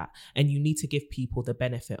like that. And you need to give people the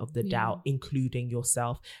benefit of the doubt, including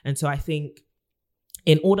yourself. And so I think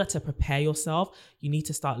in order to prepare yourself, you need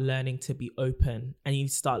to start learning to be open, and you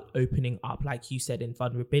start opening up, like you said, in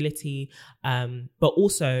vulnerability, but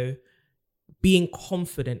also being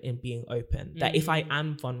confident in being open. That if I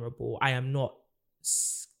am vulnerable, I am not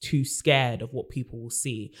too scared of what people will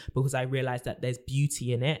see, because I realize that there's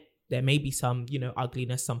beauty in it. There may be some,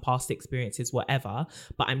 ugliness, some past experiences, whatever,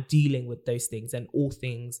 but I'm dealing with those things, and all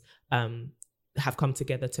things have come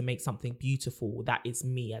together to make something beautiful. That is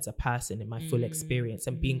me as a person in my full experience,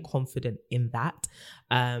 and being confident in that.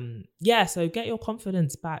 So get your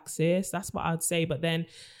confidence back, sis. That's what I'd say. But then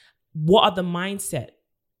what are the mindsets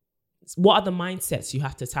you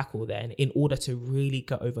have to tackle then in order to really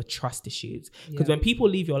get over trust issues? Because when people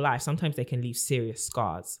leave your life, sometimes they can leave serious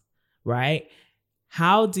scars, right?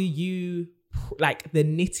 How do you, the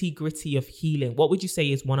nitty gritty of healing, what would you say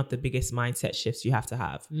is one of the biggest mindset shifts you have to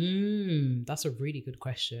have? That's a really good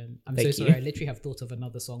question. I'm Thank so you. sorry. I literally have thought of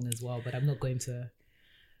another song as well, but I'm not going to.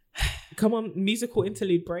 Come on, musical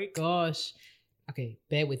interlude break. Gosh. Okay,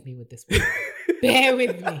 bear with me with this one. Bear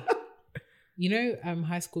with me.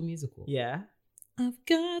 High School Musical. Yeah. I've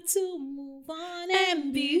got to move on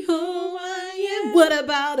and be who I am. What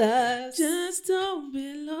about us? Just don't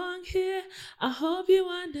belong here. I hope you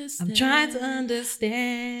understand. I'm trying to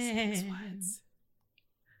understand.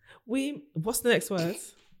 What's the next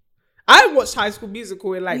words? I watched High School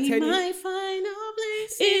Musical in 10 years. We might find our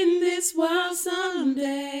place in this world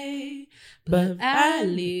someday, but at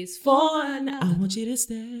least for now, I want you to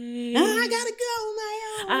stay. I gotta go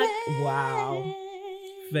my own way. Wow.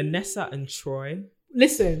 Vanessa and Troy.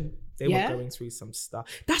 Listen. They were going through some stuff.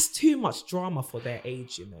 That's too much drama for their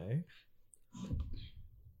age,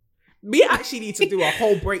 We actually need to do a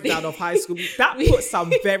whole breakdown of High School. That puts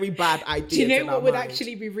some very bad ideas. Do you know what would mind.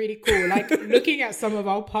 actually be really cool? Looking at some of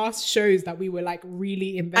our past shows that we were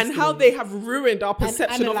really invested and how they have ruined our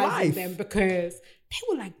perception of life. Them, because they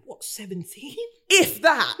were 17? If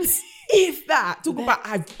that. Talk about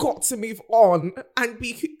I've got to move on and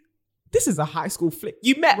be. This is a high school flick.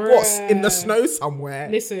 You met Ross in the snow somewhere.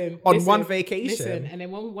 Listen. One vacation. Listen, and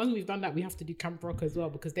then once we've done that, we have to do Camp Rock as well,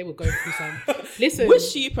 because they were going through some. Listen.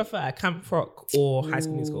 Which do you prefer, Camp Rock or High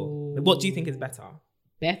School Musical? What do you think is better?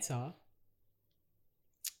 Better.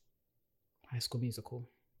 High School Musical.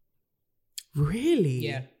 Really?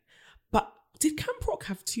 Yeah. But did Camp Rock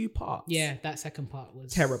have 2 parts? Yeah, that second part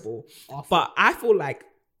was terrible. Awful. But I feel like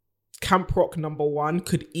Camp Rock #1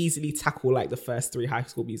 could easily tackle the first 3 High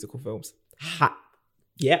School Musical films.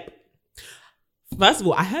 Yep. First of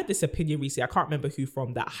all, I heard this opinion recently. I can't remember who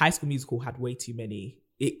from, that High School Musical had way too many.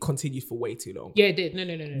 It continued for way too long. Yeah, it did. No.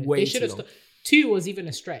 Way They should have too long. 2 was even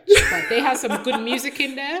a stretch, but they had some good music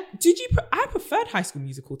in there. Did you? I preferred High School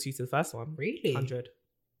Musical 2 to the first one. Really? 100.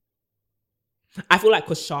 I feel like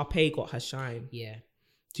because Sharpay got her shine. Yeah.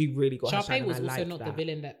 She really got her shine. Sharpay was and I also liked not that. the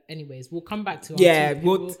villain that. Anyways, we'll come back to. Yeah,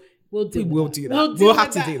 we'll deal with do that. that. We'll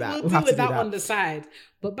have to do that. We'll We'll deal have to with do that that. on the side.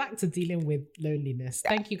 But back to dealing with loneliness.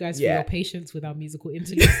 Thank you guys for Yeah. your patience with our musical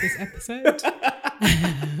interludes this episode.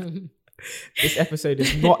 This episode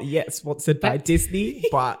is not yet sponsored by Disney,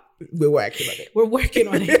 but we're working on it. We're working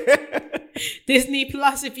on it. Disney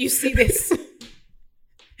Plus, if you see this.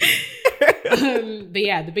 But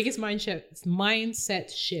yeah, the biggest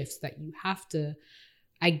mindset shifts that you have to,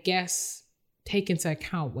 I guess, take into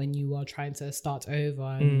account when you are trying to start over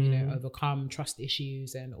and you know, overcome trust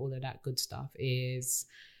issues and all of that good stuff is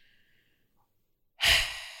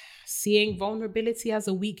seeing vulnerability as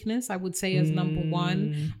a weakness. I would say as number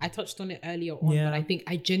one. I touched on it earlier on, but I think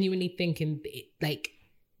I genuinely think like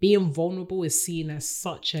being vulnerable is seen as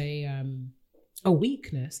such a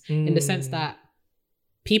weakness in the sense that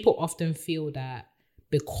people often feel that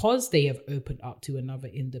because they have opened up to another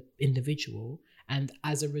individual, and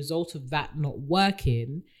as a result of that not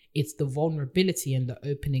working, it's the vulnerability and the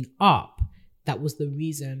opening up that was the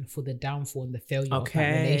reason for the downfall and the failure of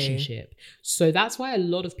that relationship. So that's why a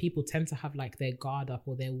lot of people tend to have like their guard up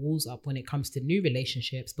or their walls up when it comes to new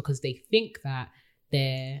relationships, because they think that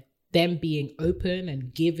them being open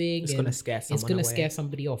and giving It's going to scare someone it's going to away. scare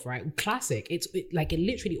somebody off, right? Classic. It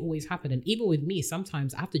literally always happened. And even with me,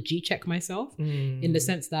 sometimes I have to G-check myself in the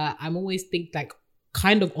sense that I'm always like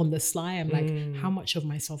kind of on the sly. I'm like, how much of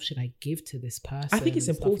myself should I give to this person? I think it's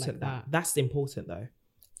and stuff important like that. That's important though.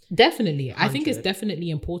 Definitely. I think it's 100. definitely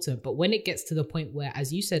important. But when it gets to the point where,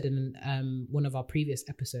 as you said in one of our previous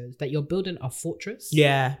episodes, that you're building a fortress.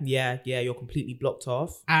 Yeah. You're completely blocked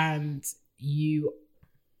off. And you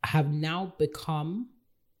have now become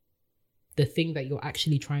the thing that you're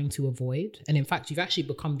actually trying to avoid. And in fact, you've actually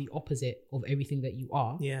become the opposite of everything that you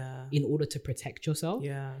are in order to protect yourself.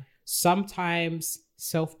 Yeah. Sometimes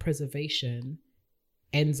self-preservation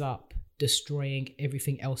ends up destroying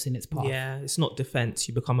everything else in its path. Yeah. It's not defense.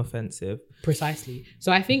 You become offensive. Precisely.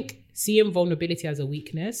 So I think seeing vulnerability as a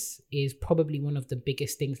weakness is probably one of the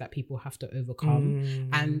biggest things that people have to overcome.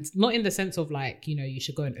 And not in the sense of like, you know, you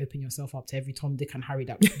should go and open yourself up to every Tom, Dick and Harry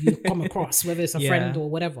that you come across, whether it's a friend or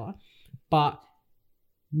whatever, but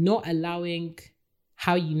not allowing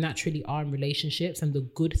how you naturally are in relationships and the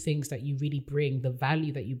good things that you really bring, the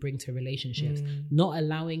value that you bring to relationships, not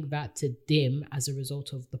allowing that to dim as a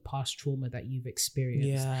result of the past trauma that you've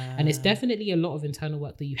experienced. And it's definitely a lot of internal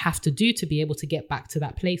work that you have to do to be able to get back to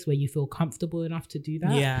that place where you feel comfortable enough to do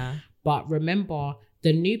that. Yeah. But remember,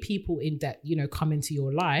 the new people in that, you know, come into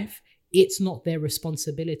your life, it's not their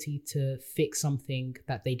responsibility to fix something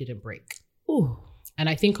that they didn't break. Ooh. And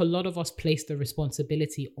I think a lot of us place the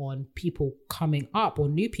responsibility on people coming up or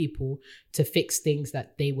new people to fix things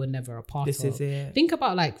that they were never a part of. This is it. Think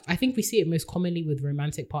about, like, I think we see it most commonly with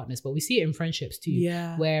romantic partners, but we see it in friendships too.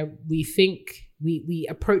 Yeah. Where we think we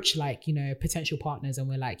approach, like, you know, potential partners and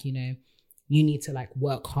we're like, you know, you need to like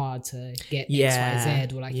work hard to get X, Y,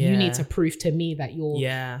 Z, or like you need to prove to me that you're,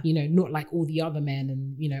 you know, not like all the other men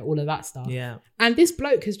and, you know, all of that stuff. Yeah. And this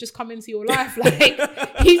bloke has just come into your life. Like,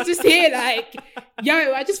 he's just here like,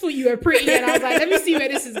 yo, I just thought you were pretty. And I was like, let me see where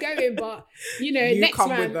this is going. But, you know, next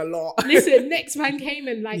man, with a lot. listen, next man came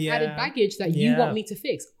and like added baggage that you want me to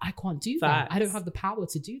fix. I can't do that. I don't have the power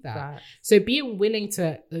to do that. Facts. So being willing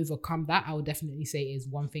to overcome that, I would definitely say is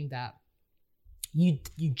one thing that you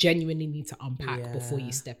genuinely need to unpack before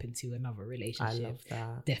you step into another relationship. I love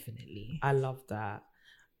that. Definitely. I love that.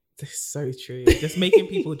 That's so true. Just making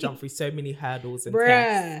people jump through so many hurdles and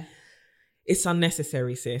tests. It's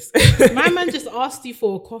unnecessary, sis. My man just asked you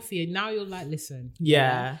for a coffee and now you're like, listen,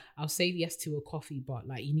 I'll say yes to a coffee, but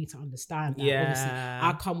like you need to understand that obviously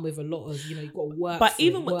I come with a lot of, you know, you've got to work. But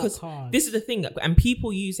even because hard. this is the thing, and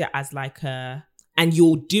people use it as like a, and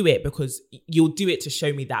you'll do it because you'll do it to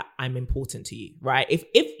show me that I'm important to you, right? If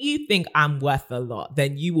you think I'm worth a lot,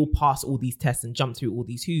 then you will pass all these tests and jump through all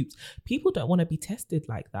these hoops. People don't want to be tested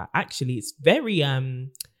like that. Actually, it's very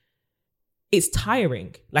it's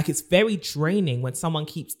tiring. Like, it's very draining when someone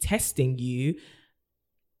keeps testing you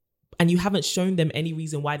and you haven't shown them any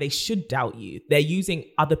reason why they should doubt you. They're using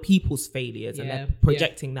other people's failures and they're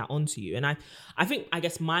projecting that onto you. And I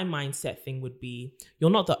guess my mindset thing would be, you're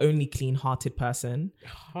not the only clean-hearted person.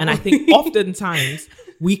 And I think oftentimes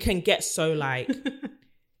we can get so like,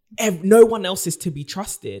 no one else is to be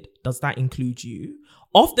trusted. Does that include you?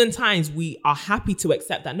 Oftentimes we are happy to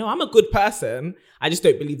accept that, no, I'm a good person. I just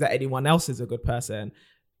don't believe that anyone else is a good person.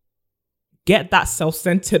 Get that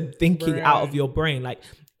self-centered thinking out of your brain. Like,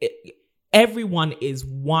 everyone is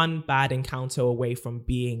one bad encounter away from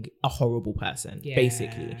being a horrible person,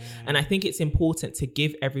 basically. And I think it's important to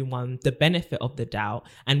give everyone the benefit of the doubt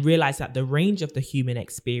and realize that the range of the human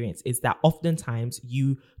experience is that oftentimes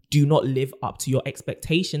you do not live up to your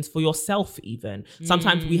expectations for yourself even.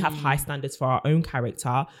 Sometimes we have high standards for our own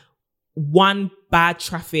character. One bad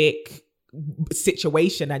traffic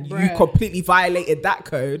situation and you completely violated that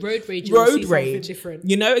code. Road rage. Different.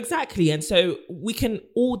 You know, exactly. And so we can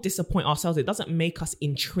all disappoint ourselves. It doesn't make us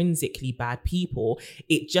intrinsically bad people.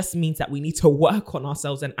 It just means that we need to work on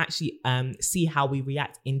ourselves and actually see how we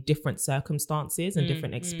react in different circumstances and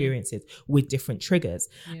different experiences with different triggers.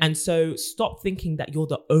 And so stop thinking that you're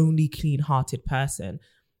the only clean-hearted person.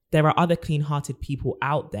 There are other clean-hearted people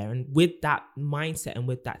out there. And with that mindset and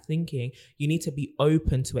with that thinking, you need to be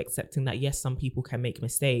open to accepting that, yes, some people can make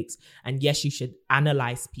mistakes. And yes, you should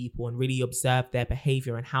analyze people and really observe their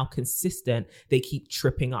behavior and how consistent they keep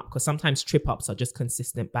tripping up. Because sometimes trip-ups are just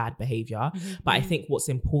consistent bad behavior. But I think what's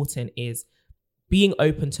important is being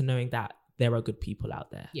open to knowing that there are good people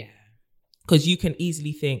out there. Yeah. Because you can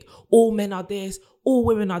easily think, all men are this, all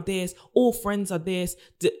women are this, all friends are this.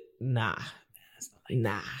 Nah.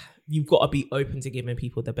 You've got to be open to giving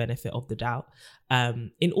people the benefit of the doubt.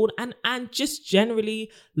 In order and just generally,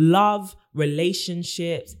 love,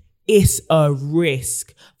 relationships is a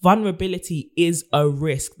risk. Vulnerability is a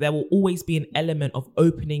risk. There will always be an element of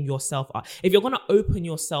opening yourself up. If you're going to open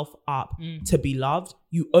yourself up to be loved,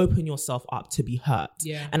 you open yourself up to be hurt.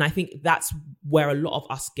 Yeah. And I think that's where a lot of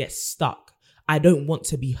us get stuck. I don't want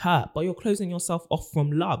to be hurt, but you're closing yourself off from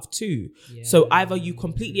love too. Yeah. So either you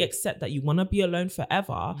completely accept that you want to be alone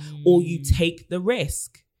forever or you take the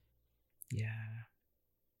risk. Yeah.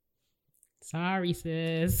 Sorry,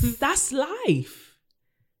 sis. That's life.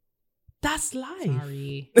 That's life.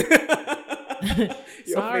 Sorry.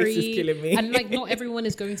 Your Sorry. face is killing me. And like, not everyone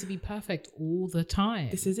is going to be perfect all the time.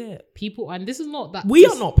 This is it. People, and this is not that we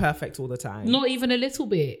are not perfect all the time. Not even a little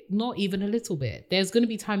bit. Not even a little bit. There's going to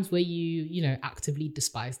be times where you know, actively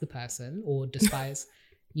despise the person or despise,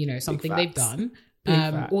 you know, something they've done,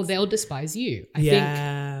 or they'll despise you. I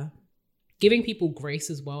think giving people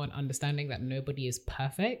grace as well and understanding that nobody is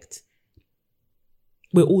perfect.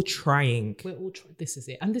 We're all trying. This is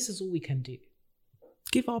it, and this is all we can do.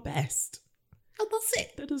 Give our best. And that's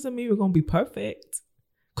it. That doesn't mean we're going to be perfect.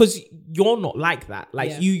 Because you're not like that.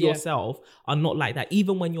 Like you yourself are not like that,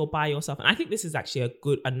 even when you're by yourself. And I think this is actually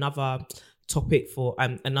another topic for,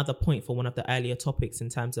 another point for one of the earlier topics in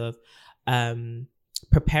terms of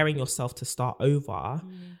preparing yourself to start over.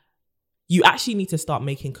 You actually need to start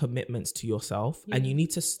making commitments to yourself and you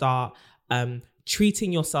need to start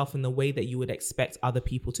treating yourself in the way that you would expect other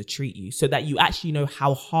people to treat you, so that you actually know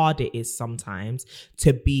how hard it is sometimes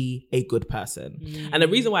to be a good person. And the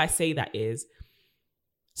reason why I say that is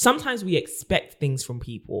sometimes we expect things from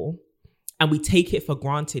people and we take it for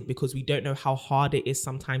granted because we don't know how hard it is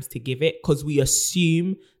sometimes to give it, because we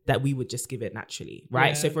assume that we would just give it naturally, right?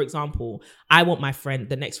 Yeah. So for example, I want my friend,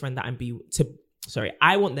 the next friend that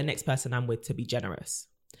I want the next person I'm with to be generous.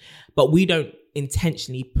 But we don't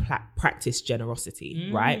intentionally practice generosity,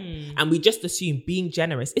 right? And we just assume being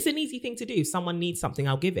generous, it's an easy thing to do. If someone needs something,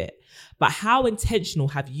 I'll give it. But how intentional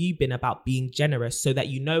have you been about being generous so that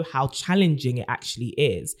you know how challenging it actually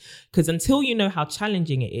is? Because until you know how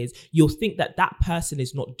challenging it is, you'll think that that person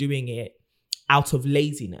is not doing it out of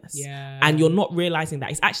laziness. Yeah. And you're not realizing that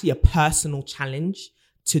it's actually a personal challenge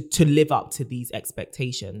to live up to these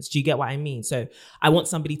expectations. Do you get what I mean? So I want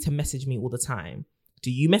somebody to message me all the time. Do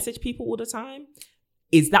you message people all the time?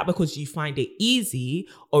 Is that because you find it easy,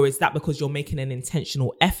 or is that because you're making an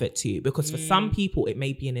intentional effort to? Because for some people, it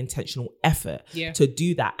may be an intentional effort to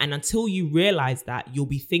do that. And until you realize that, you'll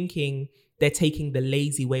be thinking they're taking the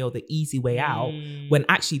lazy way or the easy way out, when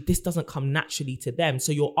actually this doesn't come naturally to them.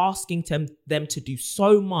 So you're asking them to do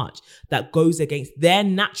so much that goes against their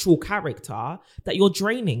natural character that you're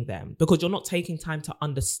draining them, because you're not taking time to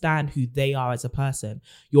understand who they are as a person.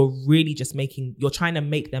 You're really just you're trying to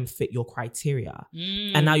make them fit your criteria.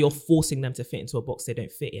 And now you're forcing them to fit into a box they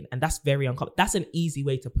don't fit in. And that's very uncomfortable. That's an easy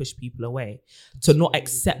way to push people away, to not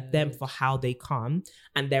accept them for how they come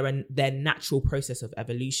and their natural process of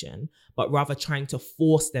evolution, but rather trying to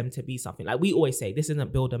force them to be something. Like we always say, this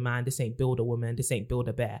isn't build a man, this ain't build a woman, this ain't build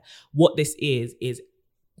a bear. What this is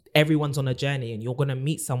everyone's on a journey and you're going to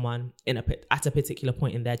meet someone at a particular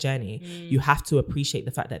point in their journey. You have to appreciate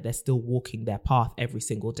the fact that they're still walking their path every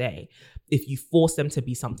single day. If you force them to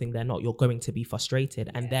be something they're not, you're going to be frustrated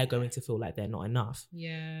and they're going to feel like they're not enough.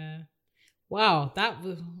 Yeah. Wow. That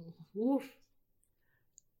was... Oof.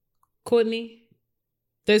 Courtney,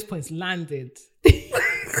 those points landed.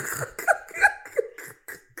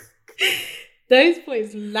 Those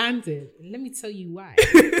points landed. Let me tell you why.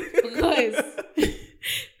 Because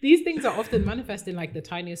these things are often manifesting like the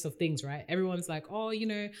tiniest of things, right? Everyone's like, oh, you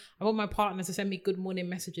know, I want my partner to send me good morning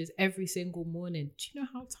messages every single morning. Do you know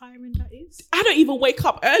how tiring that is? I don't even wake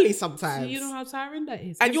up early sometimes. Do you know how tiring that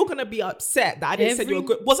is? And you're going to be upset that I didn't send you a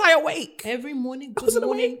good... Was I awake? Every morning, good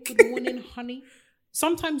morning, honey.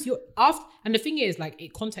 Sometimes you're after, and the thing is, like,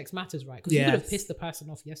 it context matters, right? Because you could have pissed the person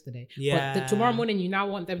off yesterday. Yeah. But tomorrow morning, you now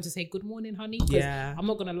want them to say good morning, honey. Because I'm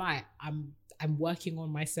not gonna lie, I'm working on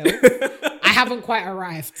myself. I haven't quite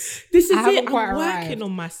arrived. This is it. I'm working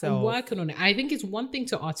on myself. I'm working on it. I think it's one thing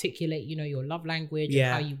to articulate, you know, your love language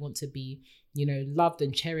and how you want to be, you know, loved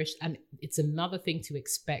and cherished, and it's another thing to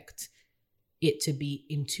expect it to be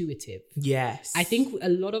intuitive. Yes. I think a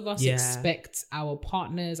lot of us expect our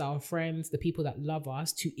partners, our friends, the people that love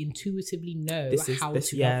us to intuitively know how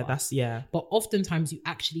to love us. But oftentimes you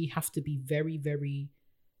actually have to be very, very,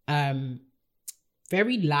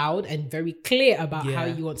 very loud and very clear about how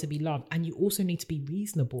you want to be loved. And you also need to be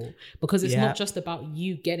reasonable, because it's not just about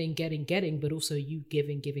you getting, but also you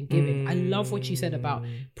giving. I love what you said about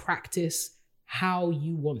practice how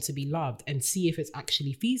you want to be loved and see if it's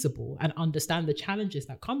actually feasible and understand the challenges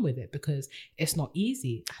that come with it, because it's not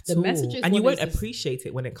easy. The messages, and you won't appreciate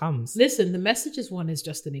it when it comes. Listen, the messages one is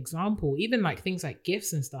just an example. Even like things like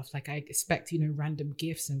gifts and stuff. Like I expect, you know, random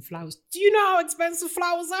gifts and flowers. Do you know how expensive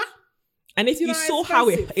flowers are? And if you saw how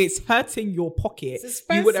it's hurting your pocket,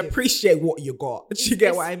 you would appreciate what you got. Do you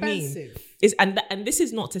get what I mean? And this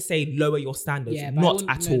is not to say lower your standards. Not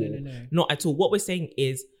at all. No. Not at all. What we're saying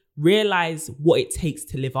is realize what it takes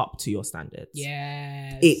to live up to your standards.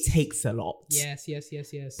 Yes. It takes a lot. Yes.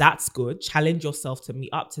 That's good. Challenge yourself to meet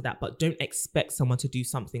up to that, but don't expect someone to do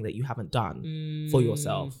something that you haven't done for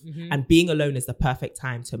yourself. Mm-hmm. And being alone is the perfect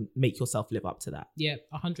time to make yourself live up to that. Yeah,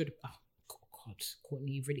 100. Oh, God,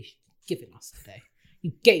 Courtney, you've really given us today.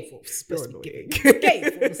 You gave what was supposed to be given. You gave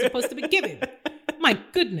what was supposed to be given. My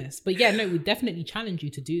goodness. But yeah, no, we definitely challenge you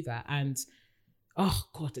to do that. And oh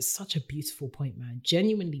God, it's such a beautiful point, man.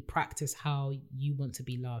 Genuinely practice how you want to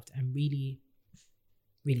be loved and really,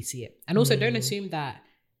 really see it. And also don't assume that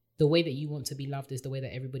the way that you want to be loved is the way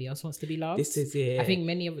that everybody else wants to be loved. This is it. I think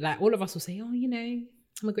all of us will say, oh, you know,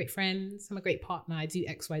 I'm a great friend, I'm a great partner, I do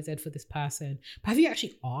X, Y, Z for this person. But have you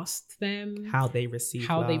actually asked them how they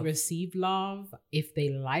receive love, if they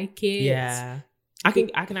like it? Yeah. I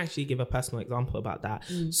can actually give a personal example about that.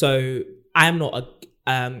 So I'm not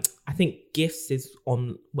I think gifts is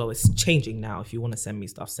on, well, it's changing now. If you want to send me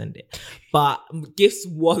stuff, send it. But gifts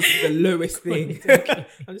was the lowest thing.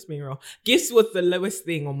 I'm just being real. Gifts was the lowest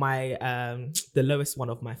thing on my, the lowest one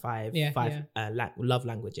of my five love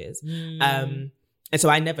languages. And so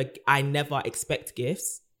I never expect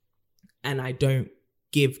gifts, and I don't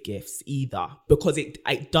give gifts either, because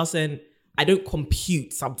it doesn't, I don't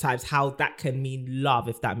compute sometimes how that can mean love,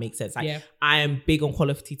 if that makes sense. I am big on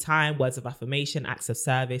quality time, words of affirmation, acts of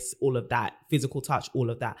service, all of that, physical touch, all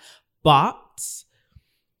of that. But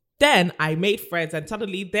then I made friends and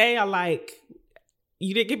suddenly they are like,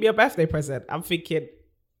 you didn't give me a birthday present. I'm thinking,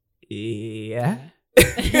 yeah.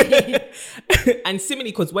 And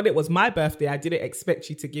similarly, because when it was my birthday, I didn't expect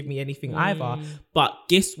you to give me anything either, but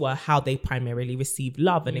gifts were how they primarily received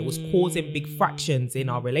love, and it was causing big fractions in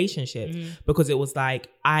our relationship, because it was like,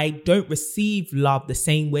 I don't receive love the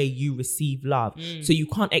same way you receive love, so you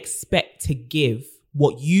can't expect to give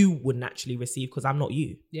what you would naturally receive, because I'm not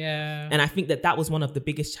you. And I think that was one of the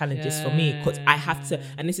biggest challenges for me, because I have to,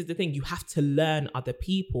 and this is the thing, you have to learn other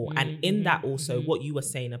people, and in that also what you were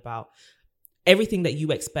saying about everything that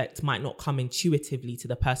you expect might not come intuitively to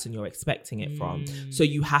the person you're expecting it from. So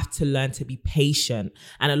you have to learn to be patient.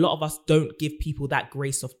 And a lot of us don't give people that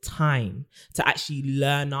grace of time to actually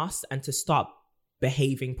learn us and to start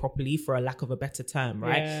behaving properly, for a lack of a better term,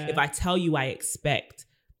 right? If I tell you I expect,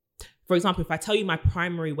 for example, if I tell you my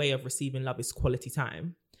primary way of receiving love is quality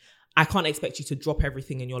time, I can't expect you to drop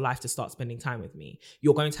everything in your life to start spending time with me.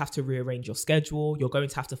 You're going to have to rearrange your schedule. You're going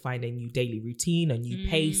to have to find a new daily routine, a new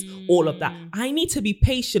pace, all of that. I need to be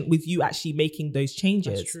patient with you actually making those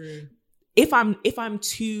changes. That's true. If I'm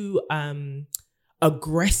too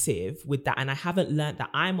aggressive with that, and I haven't learned that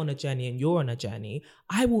I'm on a journey and you're on a journey,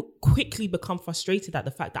 I will quickly become frustrated at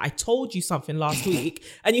the fact that I told you something last week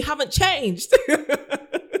and you haven't changed.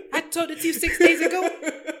 told it to you 6 days ago.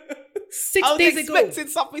 6 I was days ago. expecting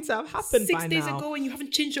something to have happened 6 by days now. ago, and you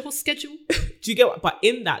haven't changed your whole schedule. Do you get what? But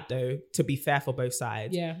in that though, to be fair for both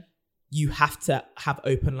sides, you have to have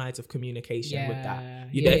open lines of communication with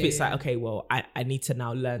that. You know, if it's like, okay, well, I need to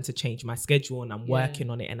now learn to change my schedule and I'm working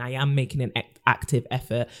on it and I am making an active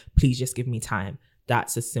effort. Please just give me time.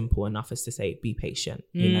 That's as simple enough as to say, be patient,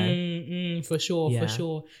 you know? For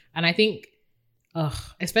sure. And I think,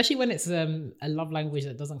 especially when it's a love language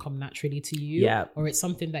that doesn't come naturally to you, or it's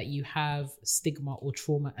something that you have stigma or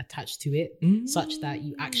trauma attached to it, such that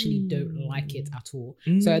you actually don't like it at all.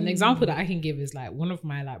 So an example that I can give is like one of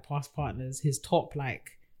my like past partners, his top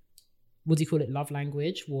like, what do you call it, love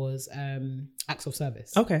language was acts of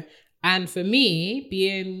service. Okay. And for me,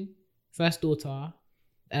 being first daughter,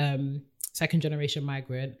 second generation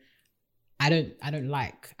migrant, I don't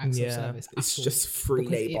like acts of service at it's all. just free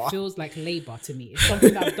labor. It feels like labor to me. It's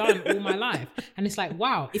something that I've done all my life. And it's like,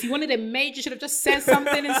 wow, if you wanted a maid, you should have just said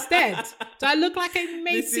something instead. Do I look like a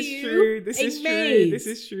maid to you? This is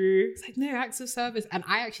true. It's like, no, acts of service. And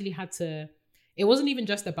I actually had to, it wasn't even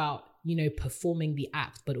just about, you know, performing the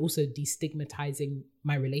act, but also destigmatizing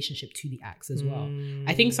my relationship to the acts as well.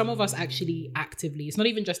 I think some of us actually actively, it's not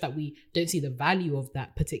even just that we don't see the value of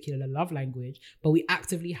that particular love language, but we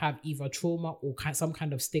actively have either trauma or some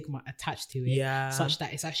kind of stigma attached to it, such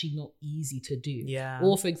that it's actually not easy to do.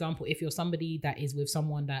 Or for example, if you're somebody that is with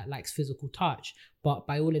someone that likes physical touch, but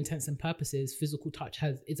by all intents and purposes, physical touch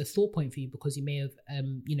is a sore point for you because you may have,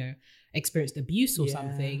 you know, experienced abuse or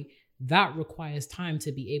something. That requires time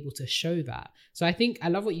to be able to show that. So I think I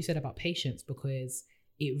love what you said about patience, because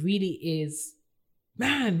it really is,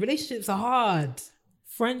 man, relationships are hard.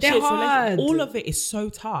 Friendships, relationships, all of it is so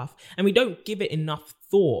tough. And we don't give it enough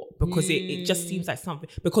thought because it just seems like something,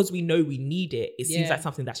 because we know we need it, it seems like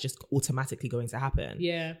something that's just automatically going to happen.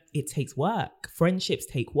 It takes work. Friendships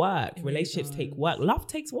take work. Relationships take work. Love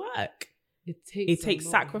takes work. It takes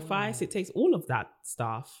sacrifice. It takes all of that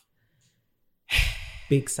stuff.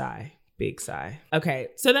 Big sigh. Okay,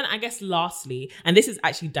 so then I guess lastly, and this is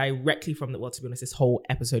actually directly from well, to be honest, this whole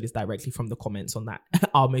episode is directly from the comments on that,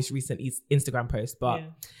 our most recent Instagram post, but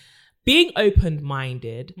being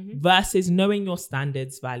open-minded versus knowing your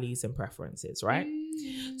standards, values, and preferences, right?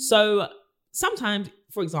 So sometimes,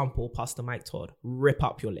 for example, Pastor Mike Todd, rip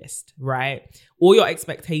up your list, right? All your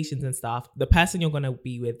expectations and stuff, the person you're going to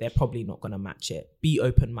be with, they're probably not going to match it. Be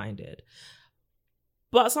open-minded.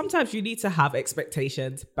 But sometimes you need to have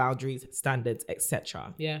expectations, boundaries, standards,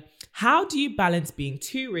 etc. How do you balance being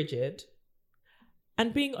too rigid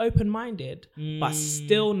and being open-minded, but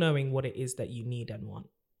still knowing what it is that you need and want?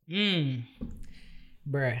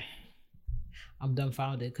 Bruh, I'm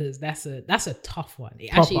dumbfounded because that's a tough one.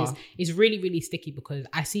 It actually is really, really sticky because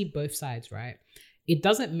I see both sides, right? It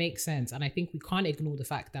doesn't make sense. And I think we can't ignore the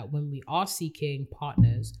fact that when we are seeking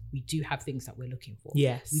partners, we do have things that we're looking for.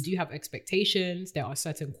 Yes. We do have expectations. There are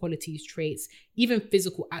certain qualities, traits, even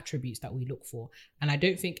physical attributes that we look for. And I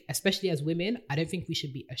don't think, especially as women, I don't think we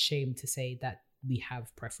should be ashamed to say that we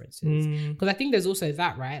have preferences. Because I think there's also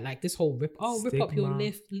that, right? Like this whole rip up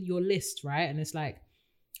your list, right? And it's like,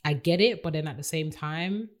 I get it, but then at the same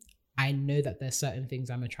time, I know that there's certain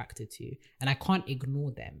things I'm attracted to and I can't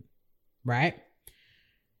ignore them, right?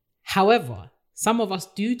 However, some of us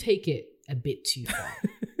do take it a bit too far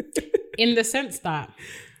in the sense that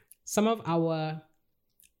some of our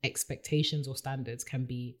expectations or standards can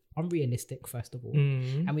be unrealistic, first of all.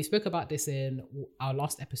 And we spoke about this in our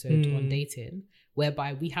last episode on dating,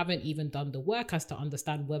 whereby we haven't even done the work as to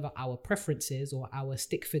understand whether our preferences or our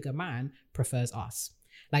stick figure man prefers us.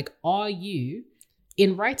 Like, are you,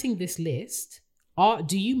 in writing this list,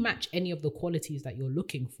 do you match any of the qualities that you're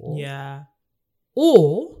looking for?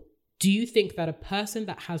 Or do you think that a person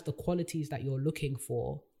that has the qualities that you're looking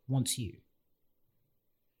for wants you?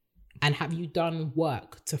 And have you done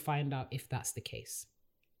work to find out if that's the case?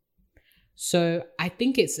 So I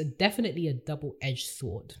think it's definitely a double-edged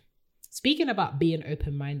sword. Speaking about being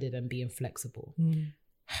open-minded and being flexible,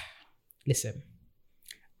 listen,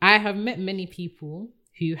 I have met many people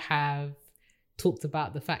who have talked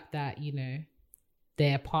about the fact that, you know,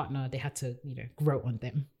 their partner, they had to, you know, grow on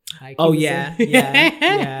them. Like, oh yeah. He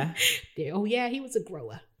was a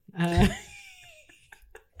grower. He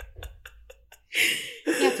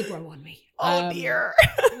had to grow on me. Dear.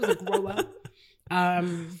 He was a grower.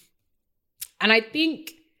 And I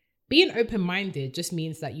think being open-minded just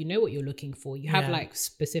means that you know what you're looking for. You have like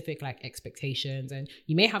specific like expectations, and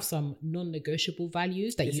you may have some non-negotiable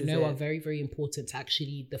values that you know are very, very important to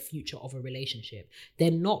actually the future of a relationship.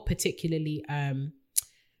 They're not particularly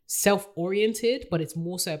self-oriented, but it's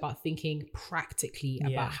more so about thinking practically Yeah.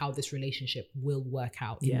 about how this relationship will work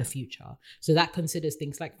out in Yeah. the future. So that considers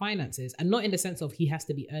things like finances, and not in the sense of he has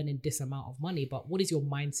to be earning this amount of money, but what is your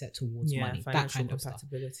mindset towards money? That financial kind of stuff.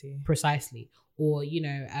 compatibility. Precisely. Or, you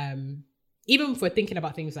know, even if we're thinking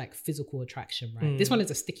about things like physical attraction, right? This one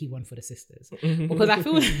is a sticky one for the sisters because I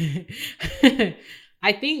feel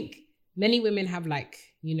I think many women have like,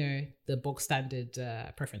 you know, the bog standard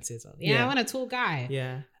preferences of, I want a tall guy.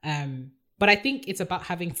 Yeah. But I think it's about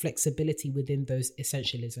having flexibility within those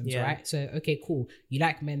essentialisms, right? So, okay, cool. You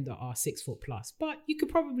like men that are 6 foot plus, but you could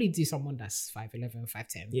probably do someone that's 5'11",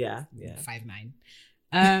 5'10", Yeah.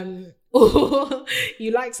 5'9". Or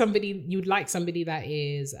you'd like somebody that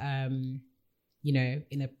is, you know,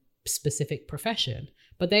 in a specific profession,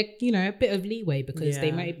 but they're, you know, a bit of leeway because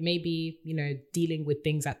they may be, you know, dealing with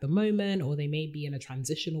things at the moment, or they may be in a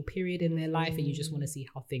transitional period in their life and you just want to see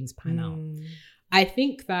how things pan out. I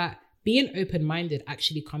think that being open-minded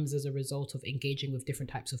actually comes as a result of engaging with different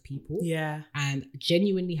types of people. Yeah. And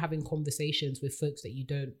genuinely having conversations with folks that you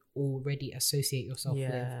don't already associate yourself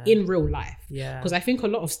Yeah. with in real life. Yeah. Because I think a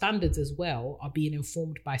lot of standards as well are being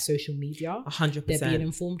informed by social media. 100%. They're being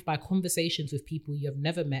informed by conversations with people you have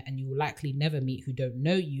never met and you will likely never meet, who don't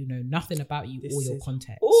know you, know nothing about you or your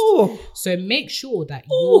context. Oh. So make sure that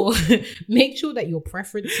your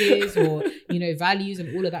preferences or, you know, values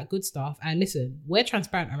and all of that good stuff. And listen, we're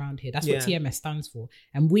transparent around here. That's what TMS stands for.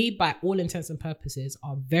 And we, by all intents and purposes,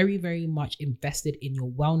 are very, very much invested in your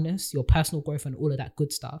wellness, your personal growth, and all of that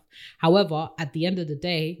good stuff. However, at the end of the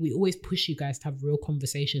day, we always push you guys to have real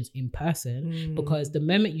conversations in person, because the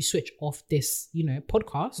moment you switch off this, you know,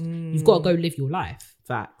 podcast, you've got to go live your life.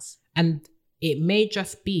 Facts. And it may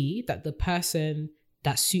just be that the person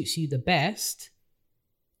that suits you the best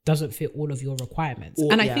doesn't fit all of your requirements.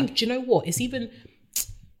 I think, do you know what? It's even,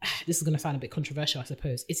 this is going to sound a bit controversial, I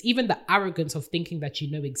suppose. It's even the arrogance of thinking that you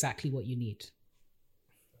know exactly what you need.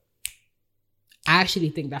 I actually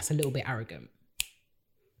think that's a little bit arrogant.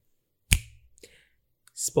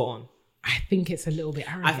 Spot on. I think it's a little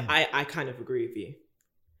bit arrogant. I kind of agree with you.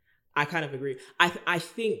 I kind of agree. I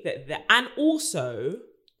think that and also,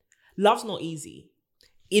 love's not easy.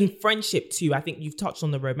 In friendship too, I think you've touched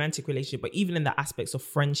on the romantic relationship, but even in the aspects of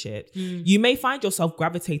friendship, you may find yourself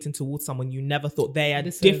gravitating towards someone you never thought they are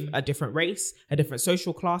a different race, a different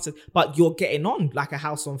social class, but you're getting on like a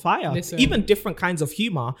house on fire. Even different kinds of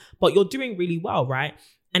humor, but you're doing really well, right?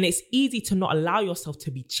 And it's easy to not allow yourself to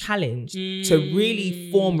be challenged to really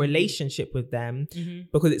form relationship with them,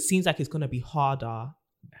 because it seems like it's going to be harder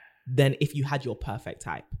than if you had your perfect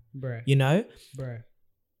type. Bruh. You know? Bruh.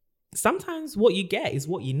 Sometimes what you get is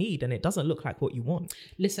what you need, and it doesn't look like what you want.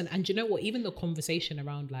 Listen, and you know what? Even the conversation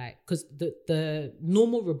around, like, because the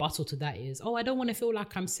normal rebuttal to that is, oh, I don't want to feel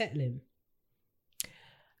like I'm settling.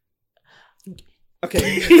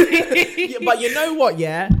 Okay. Yeah, but you know what,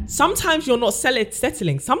 yeah? Sometimes you're not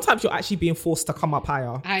settling. Sometimes you're actually being forced to come up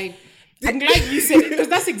higher. I'm glad you said it, because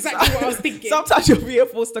that's exactly what I was thinking. Sometimes you're being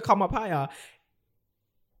forced to come up higher.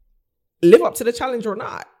 Live up to the challenge or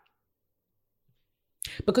not.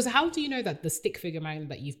 Because how do you know that the stick figure man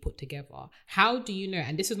that you've put together, how do you know,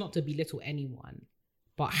 and this is not to belittle anyone,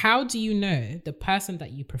 but how do you know the person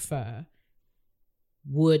that you prefer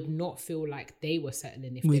would not feel like they were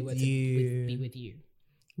settling if they were to be with you?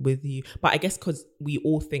 With you. But I guess because we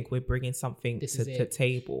all think we're bringing something to the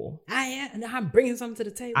table. I'm bringing something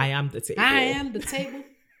to the table. I am the table. I am the table.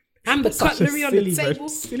 I'm the cutlery on the table.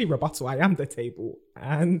 Silly rebuttal. I am the table.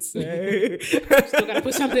 And so... Still got to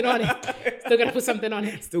put something on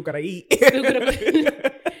it. Still got to eat.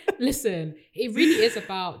 Listen, it really is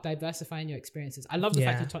about diversifying your experiences. I love the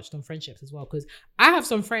fact you touched on friendships as well, because I have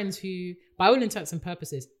some friends who, by all intents and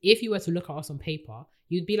purposes, if you were to look at us on paper,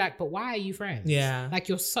 you'd be like, but why are you friends? Yeah. Like,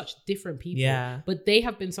 you're such different people. Yeah. But they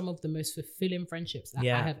have been some of the most fulfilling friendships that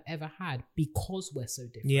I have ever had, because we're so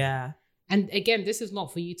different. Yeah. And again, this is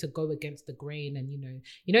not for you to go against the grain and, you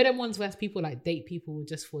know them ones where people like date people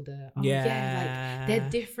just for the, like they're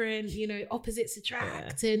different, opposites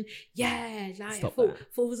attract and like I thought it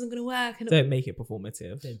wasn't going to work. And don't make it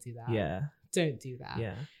performative. Don't do that. Yeah. Don't do that.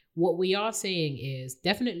 Yeah. What we are saying is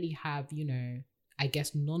definitely have, I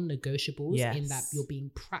guess, non-negotiables in that you're being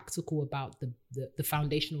practical about the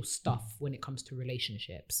foundational stuff when it comes to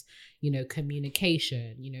relationships,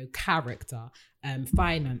 communication, character,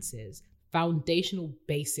 finances, foundational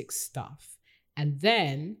basic stuff. And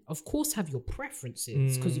then, of course, have your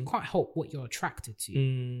preferences, because you can't help what you're attracted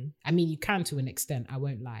to. I mean, you can to an extent, I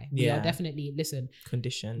won't lie. We are definitely,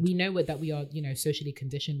 conditioned. We know that we are, socially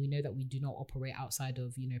conditioned. We know that we do not operate outside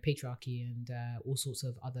of, patriarchy and all sorts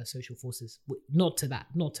of other social forces. Not to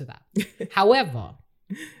that. However,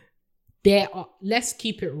 let's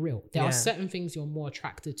keep it real. There are certain things you're more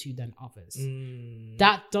attracted to than others.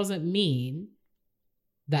 That doesn't mean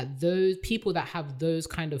that those people that have those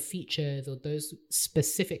kind of features or those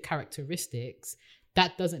specific characteristics,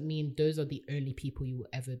 that doesn't mean those are the only people you will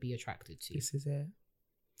ever be attracted to. This is it.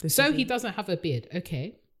 He doesn't have a beard.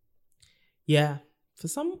 Okay. Yeah. For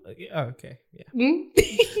some, okay, yeah.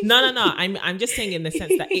 No. I'm just saying in the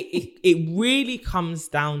sense that it really comes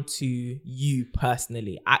down to you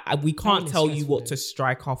personally. We can't tell you what to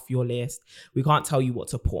strike off your list. We can't tell you what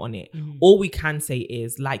to put on it. All we can say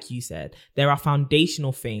is, like you said, there are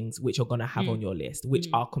foundational things which are going to have on your list, which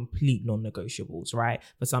are complete non-negotiables, right?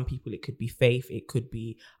 For some people, it could be faith, it could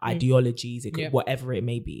be ideologies, it could whatever it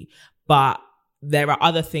may be. But there are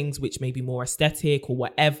other things which may be more aesthetic or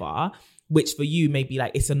whatever, which for you may be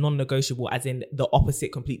like, it's a non-negotiable, as in the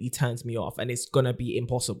opposite completely turns me off and it's going to be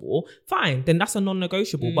impossible. Fine, then that's a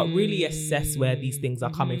non-negotiable. But really assess where these things are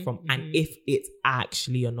coming from and if it's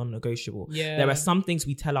actually a non-negotiable. Yeah. There are some things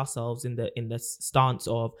we tell ourselves in the stance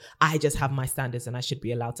of, I just have my standards and I should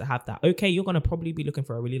be allowed to have that. Okay, you're going to probably be looking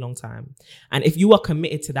for a really long time. And if you are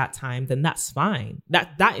committed to that time, then that's fine.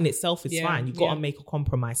 That in itself is fine. You've got to make a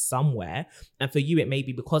compromise somewhere. And for you, it may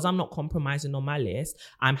be because I'm not compromising on my list,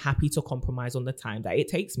 I'm happy to compromise on the time that it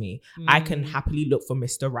takes me. I can happily look for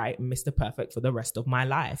Mr. Right and Mr. Perfect for the rest of my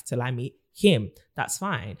life till I meet him. That's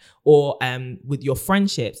fine. Or with your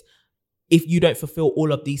friendships, if you don't fulfill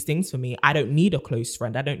all of these things for me, I don't need a close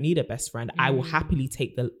friend. I don't need a best friend. I will happily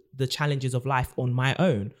take the challenges of life on my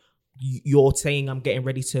own. You're saying I'm getting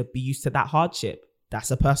ready to be used to that hardship.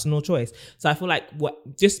 That's a personal choice. So I feel like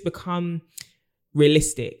just become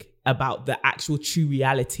realistic about the actual true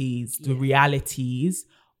realities, the realities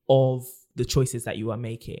of the choices that you are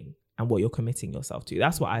making and what you're committing yourself to.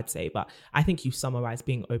 That's what I'd say. But I think you summarized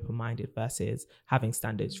being open-minded versus having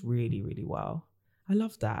standards really, really well. I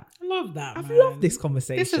love that. I've loved this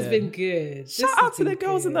conversation. This has been good. Shout out to the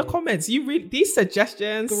girls in the comments. You read these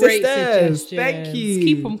suggestions, Great sisters. suggestions. Thank you.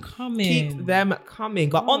 Keep them coming. Keep them coming.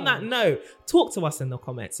 But on that note, talk to us in the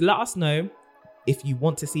comments. Let us know if you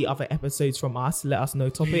want to see other episodes from us. Let us know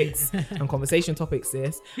topics and conversation topics,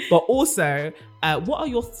 sis. But also, what are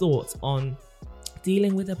your thoughts on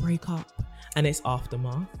dealing with a breakup and its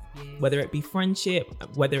aftermath? Whether it be friendship,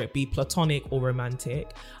 whether it be platonic or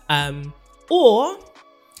romantic. Or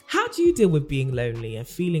how do you deal with being lonely and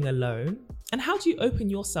feeling alone? And how do you open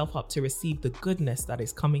yourself up to receive the goodness that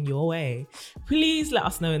is coming your way? Please let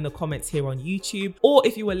us know in the comments here on YouTube. Or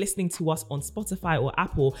if you are listening to us on Spotify or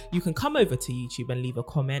Apple, you can come over to YouTube and leave a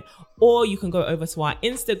comment. Or you can go over to our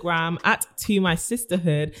Instagram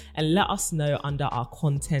 @ToMySisterhood and let us know under our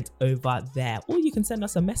content over there. Or you can send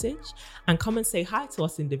us a message and come and say hi to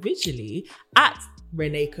us individually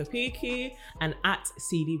 @Renee Kapuku and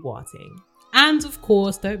 @CD Boating. And of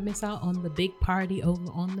course, don't miss out on the big party over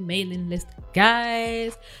on the mailing list.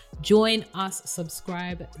 Guys, join us,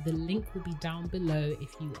 subscribe. The link will be down below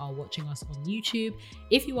if you are watching us on YouTube.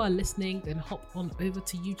 If you are listening, then hop on over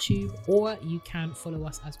to YouTube, or you can follow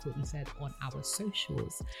us, as Courtney said, on our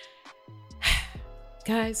socials.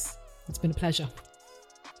 Guys, it's been a pleasure.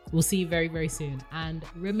 We'll see you very, very soon. And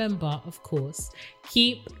remember, of course,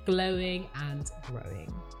 keep glowing and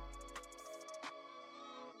growing.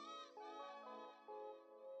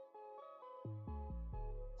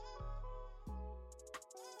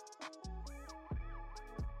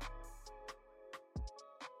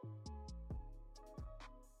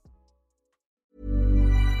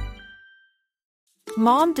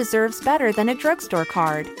 Mom deserves better than a drugstore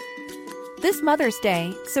card. This Mother's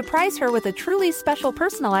Day, surprise her with a truly special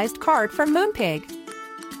personalized card from Moonpig.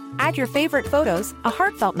 Add your favorite photos, a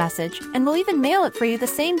heartfelt message, and we'll even mail it for you the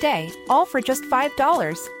same day, all for just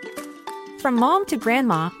 $5. From mom to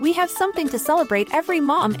grandma, we have something to celebrate every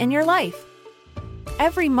mom in your life.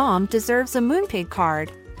 Every mom deserves a Moonpig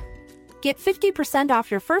card. Get 50% off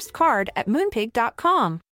your first card at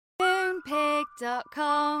Moonpig.com.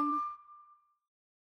 Moonpig.com